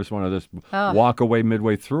much I just want to just walk away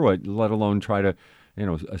midway through it, let alone try to,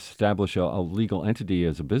 establish a legal entity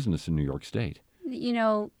as a business in New York State.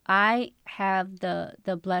 I have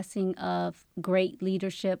the blessing of great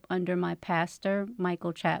leadership under my pastor,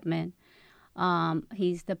 Michael Chapman.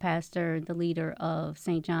 He's the pastor, the leader of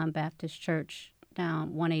St. John Baptist Church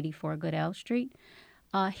down 184 Goodell Street.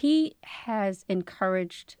 He has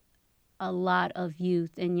encouraged a lot of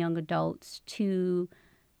youth and young adults to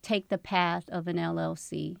take the path of an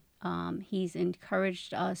LLC. He's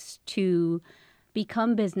encouraged us to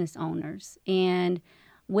become business owners. And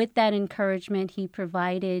with that encouragement, he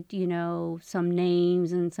provided, some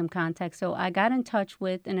names and some contacts. So I got in touch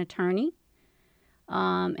with an attorney,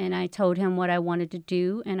 and I told him what I wanted to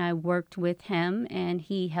do, and I worked with him, and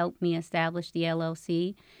he helped me establish the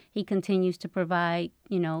LLC. He continues to provide,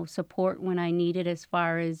 support when I need it as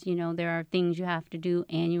far as, there are things you have to do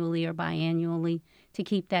annually or biannually to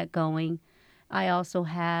keep that going. I also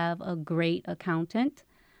have a great accountant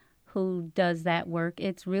who does that work.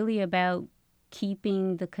 It's really about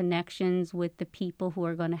keeping the connections with the people who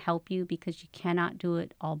are going to help you because you cannot do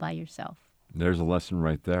it all by yourself. There's a lesson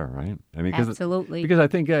right there, right? Absolutely. Because I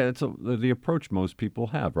think it's the approach most people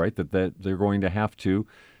have, right? That they're going to have to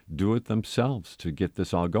do it themselves to get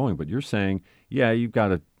this all going. But you're saying, yeah, you've got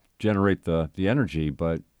to generate the energy,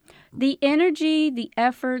 but the energy, the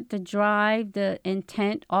effort, the drive, the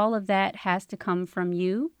intent, all of that has to come from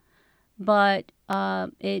you. But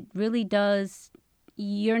it really does,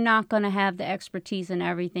 you're not going to have the expertise in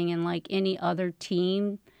everything. And like any other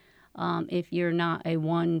team, if you're not a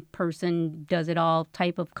one person does it all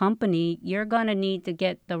type of company, you're going to need to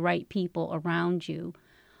get the right people around you.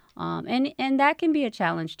 And that can be a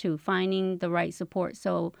challenge too, finding the right support.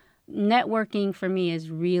 So networking for me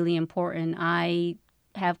is really important. I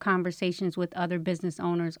have conversations with other business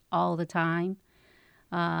owners all the time.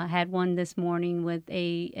 Had one this morning with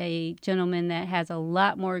a gentleman that has a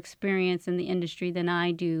lot more experience in the industry than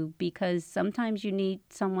I do, because sometimes you need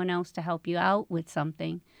someone else to help you out with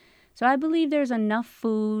something. So I believe there's enough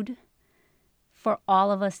food for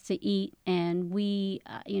all of us to eat, and we,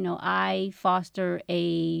 I foster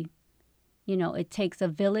it takes a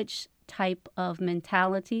village type of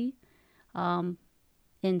mentality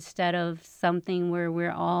instead of something where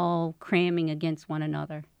we're all cramming against one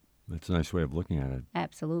another. That's a nice way of looking at it.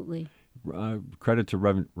 Absolutely. Credit to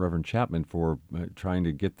Reverend Chapman for trying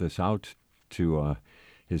to get this out to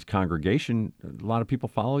his congregation. A lot of people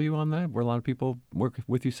follow you on that? Were a lot of people work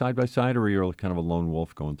with you side by side, or you're kind of a lone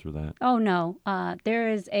wolf going through that? Oh, no. There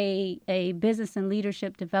is a business and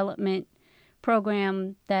leadership development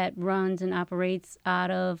program that runs and operates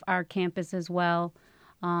out of our campus as well.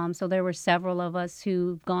 So there were several of us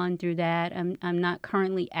who've gone through that. I'm not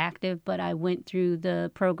currently active, but I went through the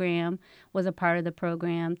program, was a part of the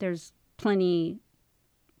program. There's plenty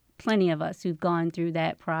of us who've gone through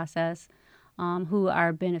that process, who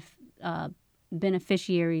are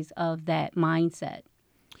beneficiaries of that mindset.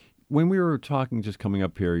 When we were talking, just coming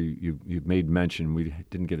up here, you made mention, we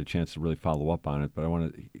didn't get a chance to really follow up on it, but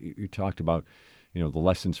you talked about, the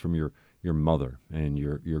lessons from your mother and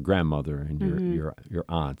your grandmother and your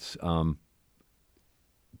aunts.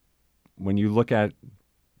 When you look at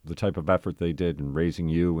the type of effort they did in raising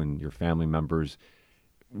you and your family members,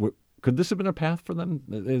 could this have been a path for them?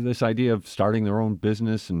 This idea of starting their own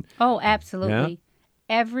business? Oh, absolutely. Yeah?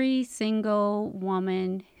 Every single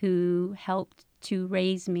woman who helped to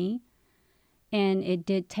raise me, and it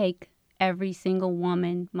did take every single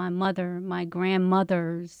woman, my mother, my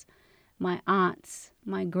grandmothers, my aunts,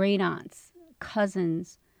 my great aunts,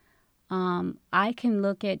 cousins. I can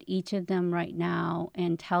look at each of them right now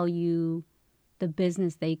and tell you the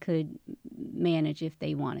business they could manage if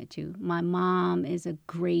they wanted to. My mom is a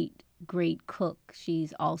great cook.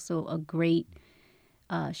 She's also a great,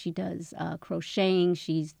 she does crocheting.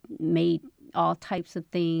 She's made all types of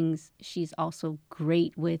things. She's also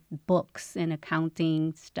great with books and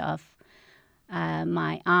accounting stuff.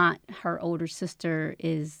 My aunt, her older sister,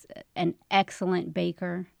 is an excellent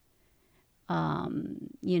baker.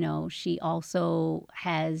 She also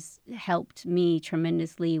has helped me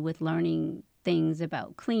tremendously with learning things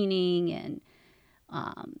about cleaning. And,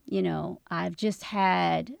 I've just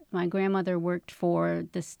had, my grandmother worked for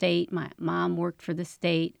the state. My mom worked for the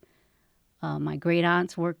state. My great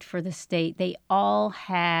aunts worked for the state. They all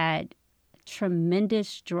had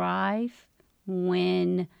tremendous drive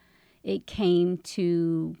when it came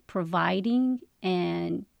to providing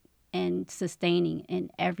and sustaining. And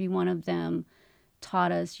every one of them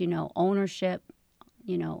taught us, ownership,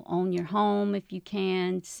 own your home if you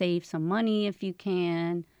can, save some money if you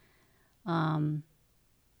can.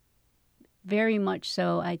 Very much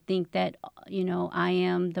so. I think that, I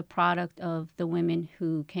am the product of the women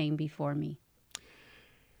who came before me.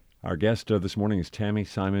 Our guest this morning is Tammy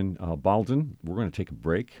Simon-Baldon. We're going to take a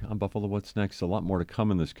break on Buffalo What's Next. A lot more to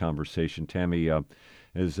come in this conversation. Tammy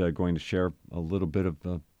is going to share a little bit of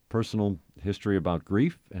personal history about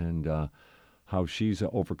grief and how she's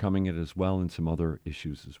overcoming it as well, and some other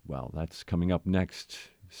issues as well. That's coming up next.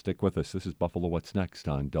 Stick with us. This is Buffalo What's Next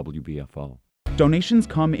on WBFO. Donations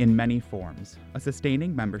come in many forms: a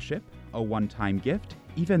sustaining membership, a one-time gift,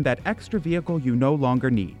 even that extra vehicle you no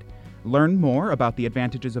longer need. Learn more about the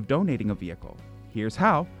advantages of donating a vehicle. Here's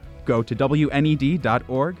how. Go to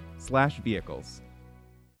WNED.org/vehicles.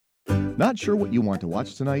 Not sure what you want to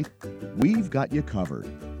watch tonight? We've got you covered.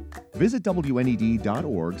 Visit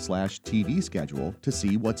WNED.org/TV schedule to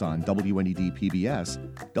see what's on WNED PBS,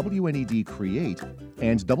 WNED Create,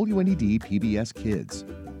 and WNED PBS Kids.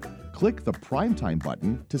 Click the Primetime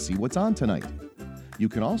button to see what's on tonight. You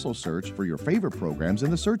can also search for your favorite programs in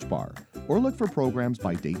the search bar, or look for programs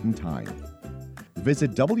by date and time.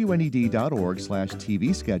 Visit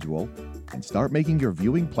WNED.org/TV schedule and start making your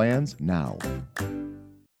viewing plans now.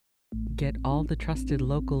 Get all the trusted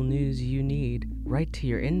local news you need right to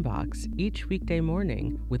your inbox each weekday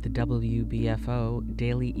morning with the WBFO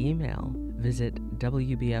Daily Email. Visit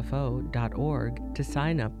WBFO.org to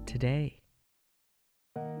sign up today.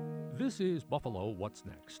 This is Buffalo What's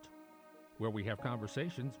Next, where we have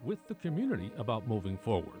conversations with the community about moving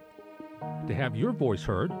forward. To have your voice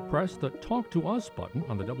heard, press the Talk to Us button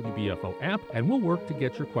on the WBFO app, and we'll work to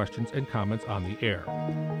get your questions and comments on the air.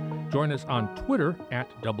 Join us on Twitter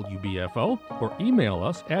 @WBFO or email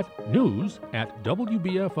us at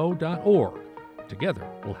news@WBFO.org. Together,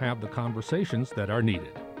 we'll have the conversations that are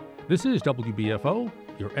needed. This is WBFO,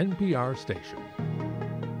 your NPR station.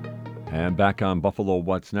 And back on Buffalo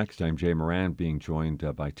What's Next, I'm Jay Moran, being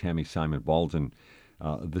joined by Tammy Simon-Baldon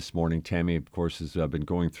this morning. Tammy, of course, has been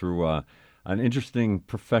going through an interesting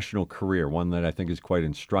professional career, one that I think is quite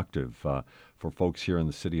instructive for folks here in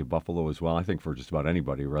the city of Buffalo as well. I think for just about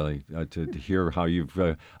anybody, really, to hear how you've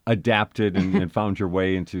adapted and found your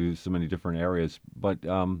way into so many different areas. But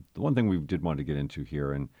the one thing we did want to get into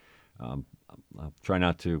here, and I'll try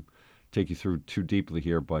not to take you through too deeply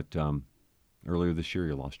here, but earlier this year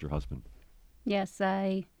you lost your husband. Yes,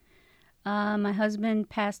 my husband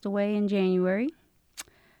passed away in January.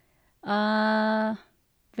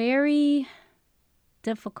 Very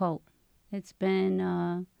difficult. It's been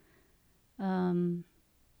an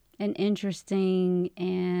interesting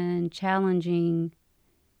and challenging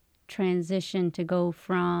transition to go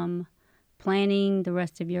from planning the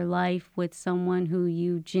rest of your life with someone who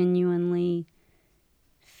you genuinely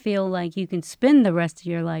feel like you can spend the rest of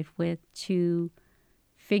your life with to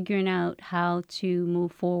figuring out how to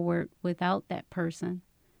move forward without that person.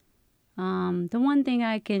 The one thing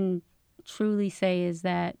I can truly say is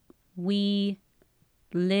that we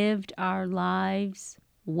lived our lives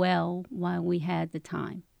well while we had the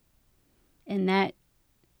time. And that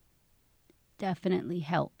definitely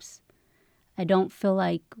helps. I don't feel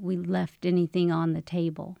like we left anything on the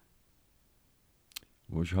table.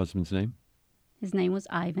 What was your husband's name? His name was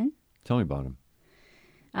Ivan. Tell me about him.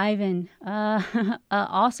 Ivan,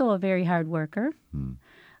 also a very hard worker.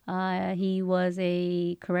 He was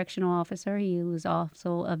a correctional officer. He was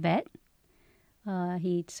also a vet.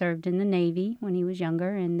 He served in the Navy when he was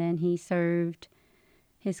younger, and then he served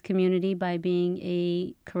his community by being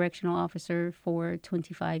a correctional officer for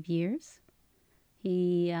 25 years.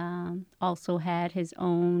 He also had his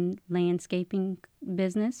own landscaping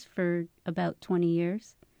business for about 20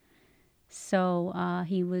 years. So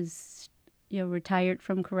he was retired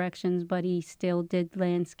from corrections, but he still did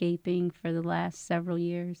landscaping for the last several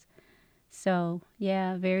years. So,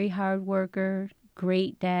 yeah, very hard worker,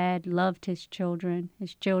 great dad, loved his children.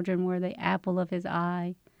 His children were the apple of his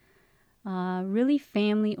eye. Really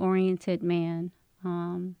family-oriented man.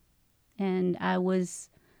 And I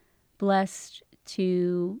was blessed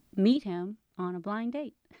to meet him on a blind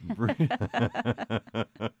date.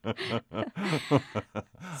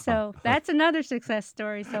 So that's another success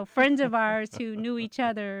story. So friends of ours who knew each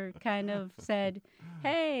other kind of said,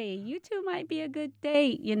 hey, you two might be a good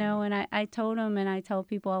date, and I told him, and I tell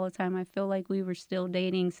people all the time, I feel like we were still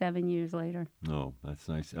dating 7 years later. Oh, that's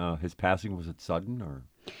nice. His passing, was it sudden or?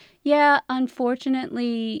 Yeah,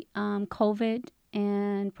 unfortunately, COVID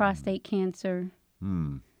and prostate cancer,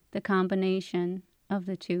 the combination of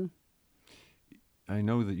the two. I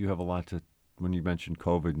know that you have a lot to, when you mentioned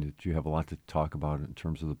COVID, that you have a lot to talk about in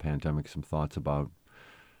terms of the pandemic, some thoughts about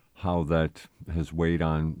how that has weighed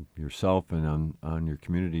on yourself and on your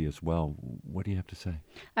community as well. What do you have to say?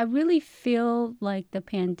 I really feel like the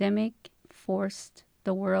pandemic forced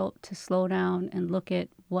the world to slow down and look at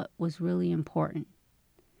what was really important.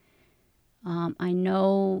 I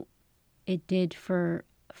know it did for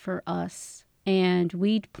us, and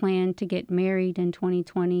we'd planned to get married in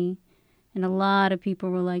 2020. And a lot of people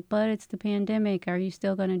were like, but it's the pandemic. Are you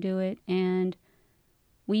still going to do it? And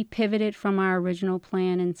we pivoted from our original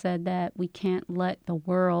plan and said that we can't let the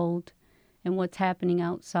world and what's happening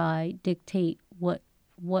outside dictate what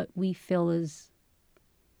we feel is,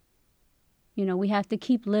 we have to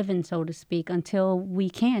keep living, so to speak, until we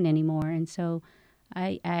can't anymore. And so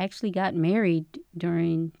I actually got married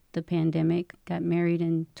during the pandemic, got married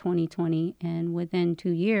in 2020, and within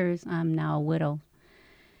 2 years, I'm now a widow.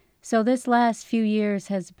 So this last few years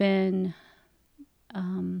has been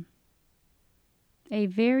a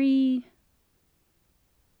very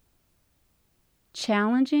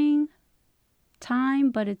challenging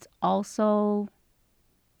time, but it's also,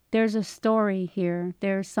 there's a story here.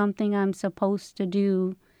 There's something I'm supposed to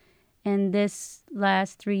do, and this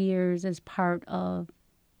last 3 years is part of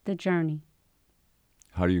the journey.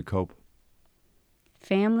 How do you cope?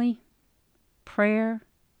 Family, prayer,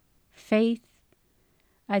 faith.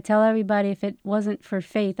 I tell everybody, if it wasn't for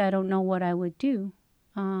faith, I don't know what I would do.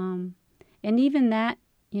 And even that,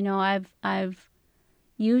 you know, I've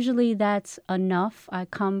usually that's enough. I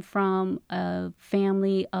come from a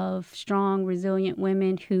family of strong, resilient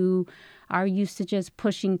women who are used to just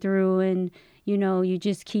pushing through, and, you know, you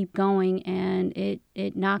just keep going, and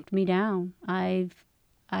it knocked me down. I've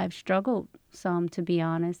struggled some, to be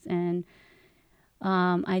honest, and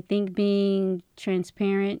I think being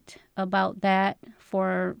transparent about that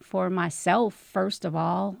for myself, first of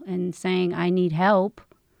all, and saying I need help,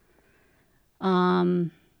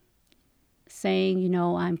 saying, you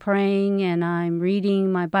know, I'm praying and I'm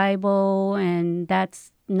reading my Bible, and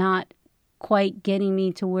that's not quite getting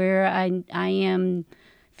me to where I am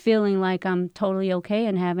feeling like I'm totally okay,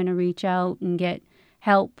 and having to reach out and get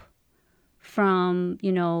help from,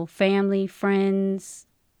 you know, family, friends,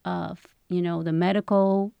 you know, the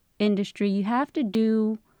medical industry. You have to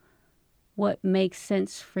do what makes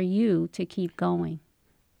sense for you to keep going.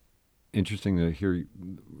 Interesting to hear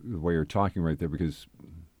the way you're talking right there, because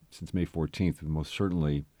since May 14th, we most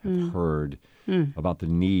certainly have heard about the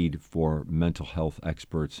need for mental health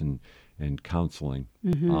experts and counseling.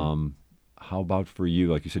 How about for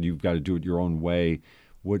you? Like you said, you've got to do it your own way.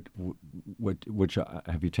 Which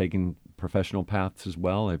have you taken professional paths as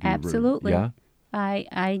well? Have you Absolutely. Yeah.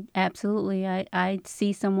 I absolutely. I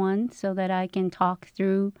see someone so that I can talk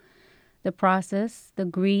through the process, the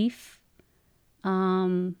grief.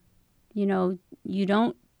 You know, you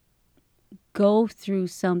don't go through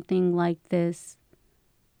something like this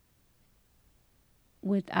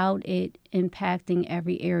without it impacting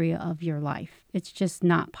every area of your life. It's just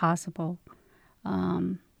not possible.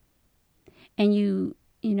 And you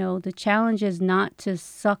know, the challenge is not to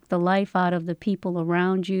suck the life out of the people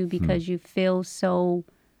around you because you feel so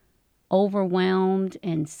overwhelmed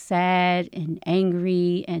and sad and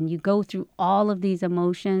angry, and you go through all of these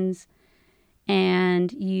emotions,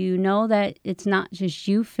 and you know that it's not just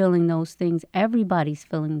you feeling those things. Everybody's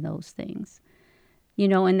feeling those things, you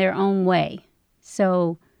know, in their own way.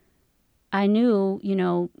 So I knew, you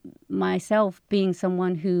know, myself being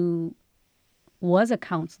someone who was a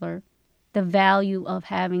counselor, the value of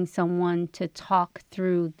having someone to talk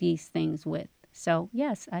through these things with. So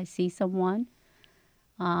yes, I see someone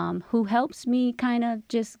who helps me kind of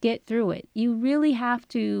just get through it. You really have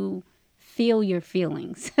to feel your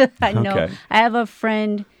feelings. I know. Okay. I have a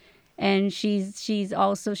friend, and she's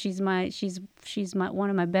my one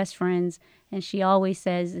of my best friends, and she always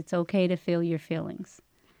says it's okay to feel your feelings.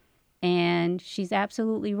 And she's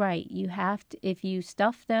absolutely right. You have to, if you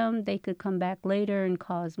stuff them, they could come back later and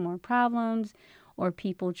cause more problems, or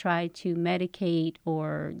people try to medicate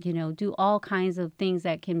or, you know, do all kinds of things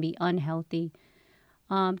that can be unhealthy.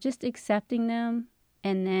 Just accepting them,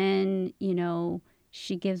 and then, you know,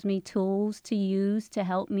 she gives me tools to use to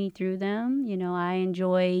help me through them. You know, I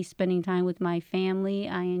enjoy spending time with my family.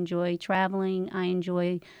 I enjoy traveling. I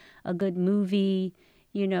enjoy a good movie.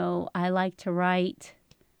 You know, I like to write.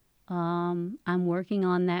 I'm working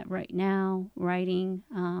on that right now, writing.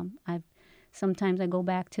 Sometimes I go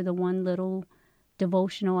back to the one little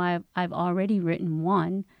devotional I've already written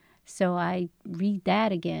one. So I read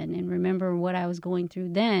that again and remember what I was going through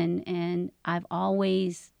then. And I've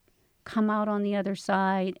always come out on the other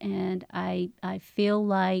side. And I feel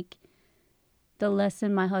like the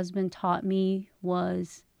lesson my husband taught me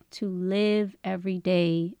was to live every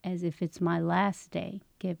day as if it's my last day.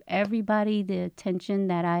 Give everybody the attention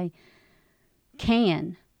that I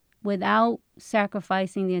can without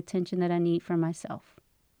sacrificing the attention that I need for myself.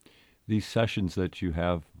 These sessions that you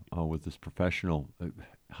have with this professional,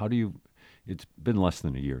 how do you, it's been less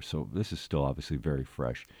than a year, so this is still obviously very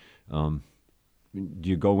fresh. Do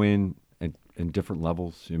you go in at different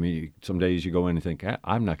levels? I mean, some days you go in and think,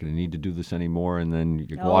 I'm not going to need to do this anymore, and then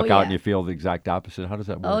you walk out and you feel the exact opposite. How does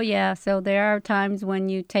that work? Oh, yeah. So there are times when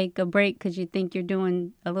you take a break because you think you're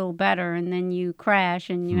doing a little better, and then you crash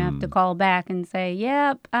and you have to call back and say,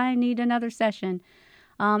 yep, I need another session.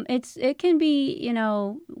 It can be, you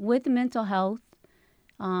know, with mental health,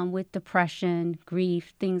 with depression,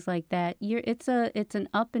 grief, things like that. It's an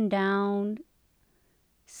up and down.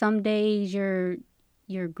 Some days you're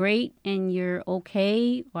great and you're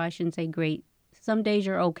okay. Well, I shouldn't say great. Some days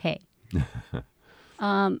you're okay.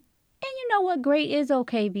 And you know what? Great is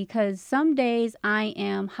okay, because some days I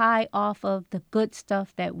am high off of the good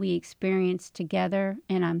stuff that we experienced together,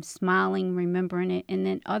 and I'm smiling, remembering it. And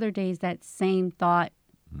then other days that same thought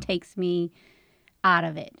takes me out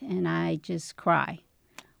of it, and I just cry.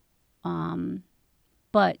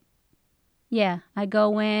 But yeah, I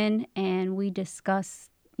go in and we discuss,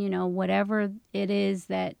 you know, whatever it is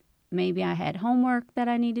that maybe I had homework that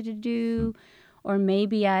I needed to do, or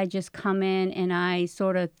maybe I just come in and I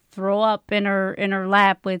sort of throw up in her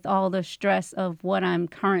lap with all the stress of what I'm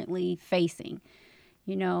currently facing.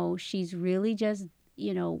 You know, she's really just,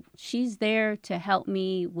 you know, she's there to help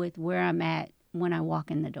me with where I'm at when I walk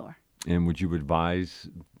in the door. And would you advise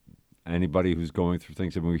anybody who's going through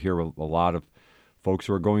things? I mean, we hear a lot of folks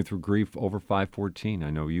who are going through grief over 514. I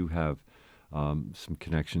know you have some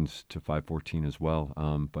connections to 514 as well,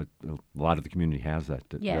 but a lot of the community has that,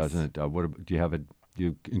 doesn't it? What do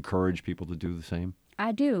you encourage people to do the same?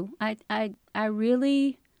 I do. I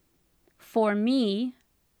really, for me,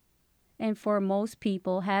 and for most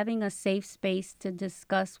people, having a safe space to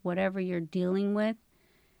discuss whatever you're dealing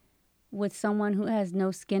with someone who has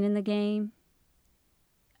no skin in the game,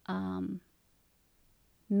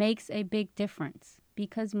 makes a big difference,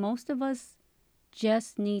 because most of us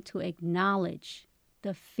just need to acknowledge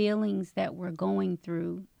the feelings that we're going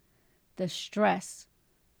through, the stress.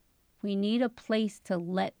 We need a place to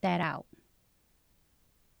let that out.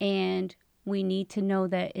 And we need to know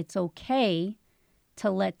that it's okay to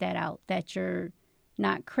let that out, that you're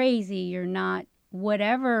not crazy, you're not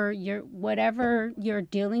whatever you're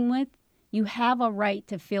dealing with, you have a right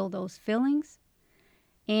to feel those feelings.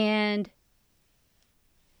 And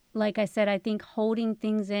like I said, I think holding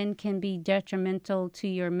things in can be detrimental to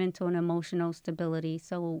your mental and emotional stability.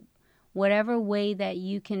 So whatever way that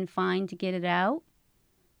you can find to get it out,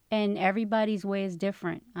 and everybody's way is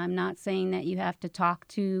different. I'm not saying that you have to talk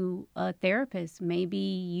to a therapist. Maybe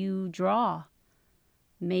you draw.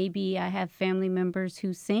 Maybe I have family members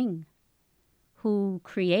who sing, who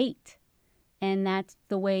create, and that's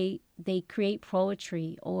the way they create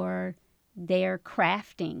poetry, or they're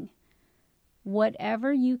crafting.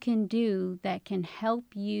 Whatever you can do that can help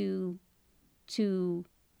you to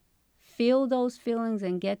feel those feelings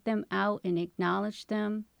and get them out and acknowledge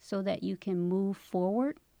them so that you can move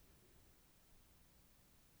forward.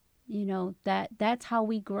 You know, that's how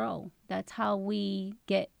we grow. That's how we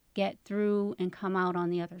get through and come out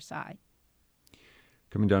on the other side.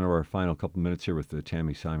 Coming down to our final couple minutes here with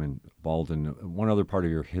Tammy Simon-Baldon, one other part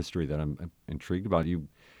of your history that I'm intrigued about, you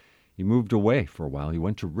moved away for a while. You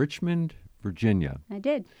went to Richmond, Virginia. I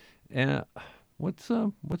did. And what's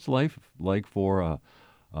life like for a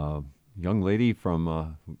young lady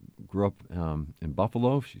from grew up in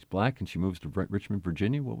Buffalo? She's black and she moves to Richmond,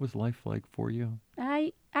 Virginia. What was life like for you?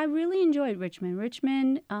 I really enjoyed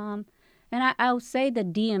Richmond. And I'll say the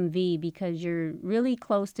DMV because you're really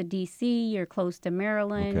close to D.C., you're close to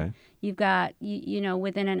Maryland. Okay. You've got, you know,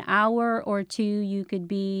 within an hour or two, you could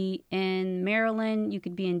be in Maryland, you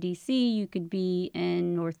could be in D.C., you could be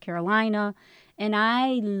in North Carolina. And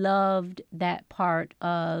I loved that part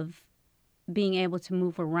of being able to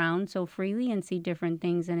move around so freely and see different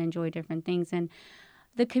things and enjoy different things. And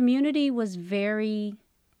the community was very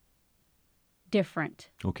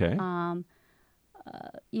different. Okay.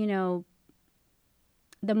 You know,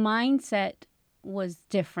 the mindset was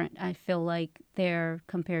different, I feel like, there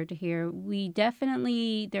compared to here.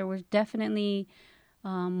 There was definitely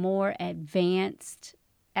more advanced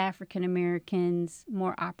African Americans,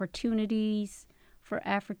 more opportunities for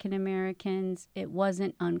African Americans. It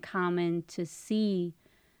wasn't uncommon to see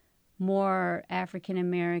more African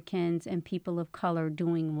Americans and people of color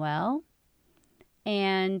doing well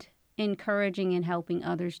and encouraging and helping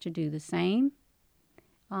others to do the same.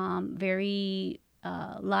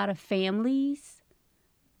 A lot of families.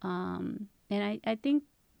 And I think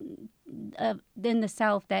in the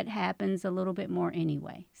South that happens a little bit more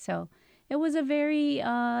anyway. So it was a very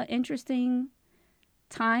interesting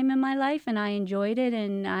time in my life, and I enjoyed it,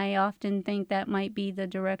 and I often think that might be the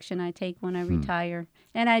direction I take when I retire.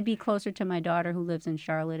 And I'd be closer to my daughter who lives in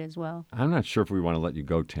Charlotte as well. I'm not sure if we want to let you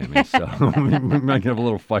go, Tammy, so we might have a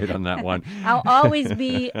little fight on that one. I'll always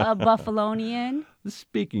be a Buffalonian.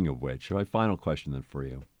 Speaking of which, my final question then for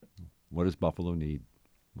you. What does Buffalo need?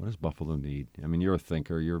 What does Buffalo need? I mean, you're a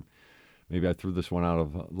thinker. Maybe I threw this one out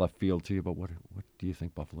of left field to you, but what do you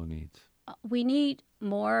think Buffalo needs? We need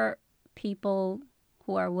more people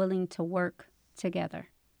who are willing to work together.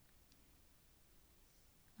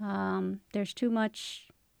 There's too much.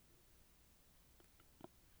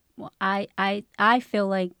 Well, I feel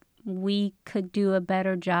like we could do a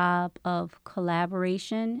better job of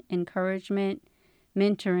collaboration, encouragement,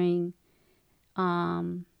 mentoring,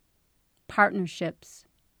 partnerships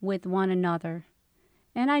with one another.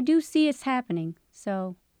 And I do see it's happening.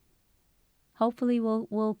 So hopefully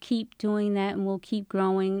we'll keep doing that, and we'll keep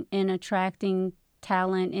growing and attracting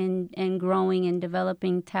talent and growing and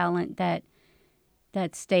developing talent that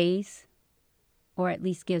stays, or at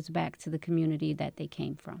least gives back to the community that they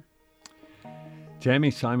came from.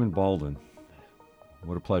 Tammy Simon-Baldon,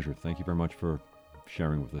 What a pleasure. Thank you very much for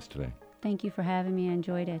sharing with us today. Thank you for having me. I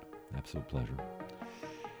enjoyed it. Absolute pleasure.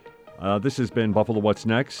 This has been Buffalo What's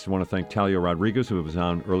Next. I want to thank Talia Rodriguez, who was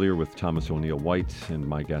on earlier with Thomas O'Neill White, and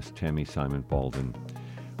my guest, Tammy Simon-Baldon.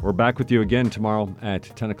 We're back with you again tomorrow at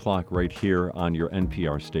 10 o'clock right here on your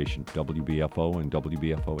NPR station, WBFO and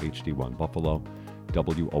WBFO HD1 Buffalo,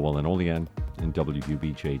 WOLN Olean, and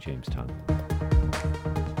WUBJ Jamestown.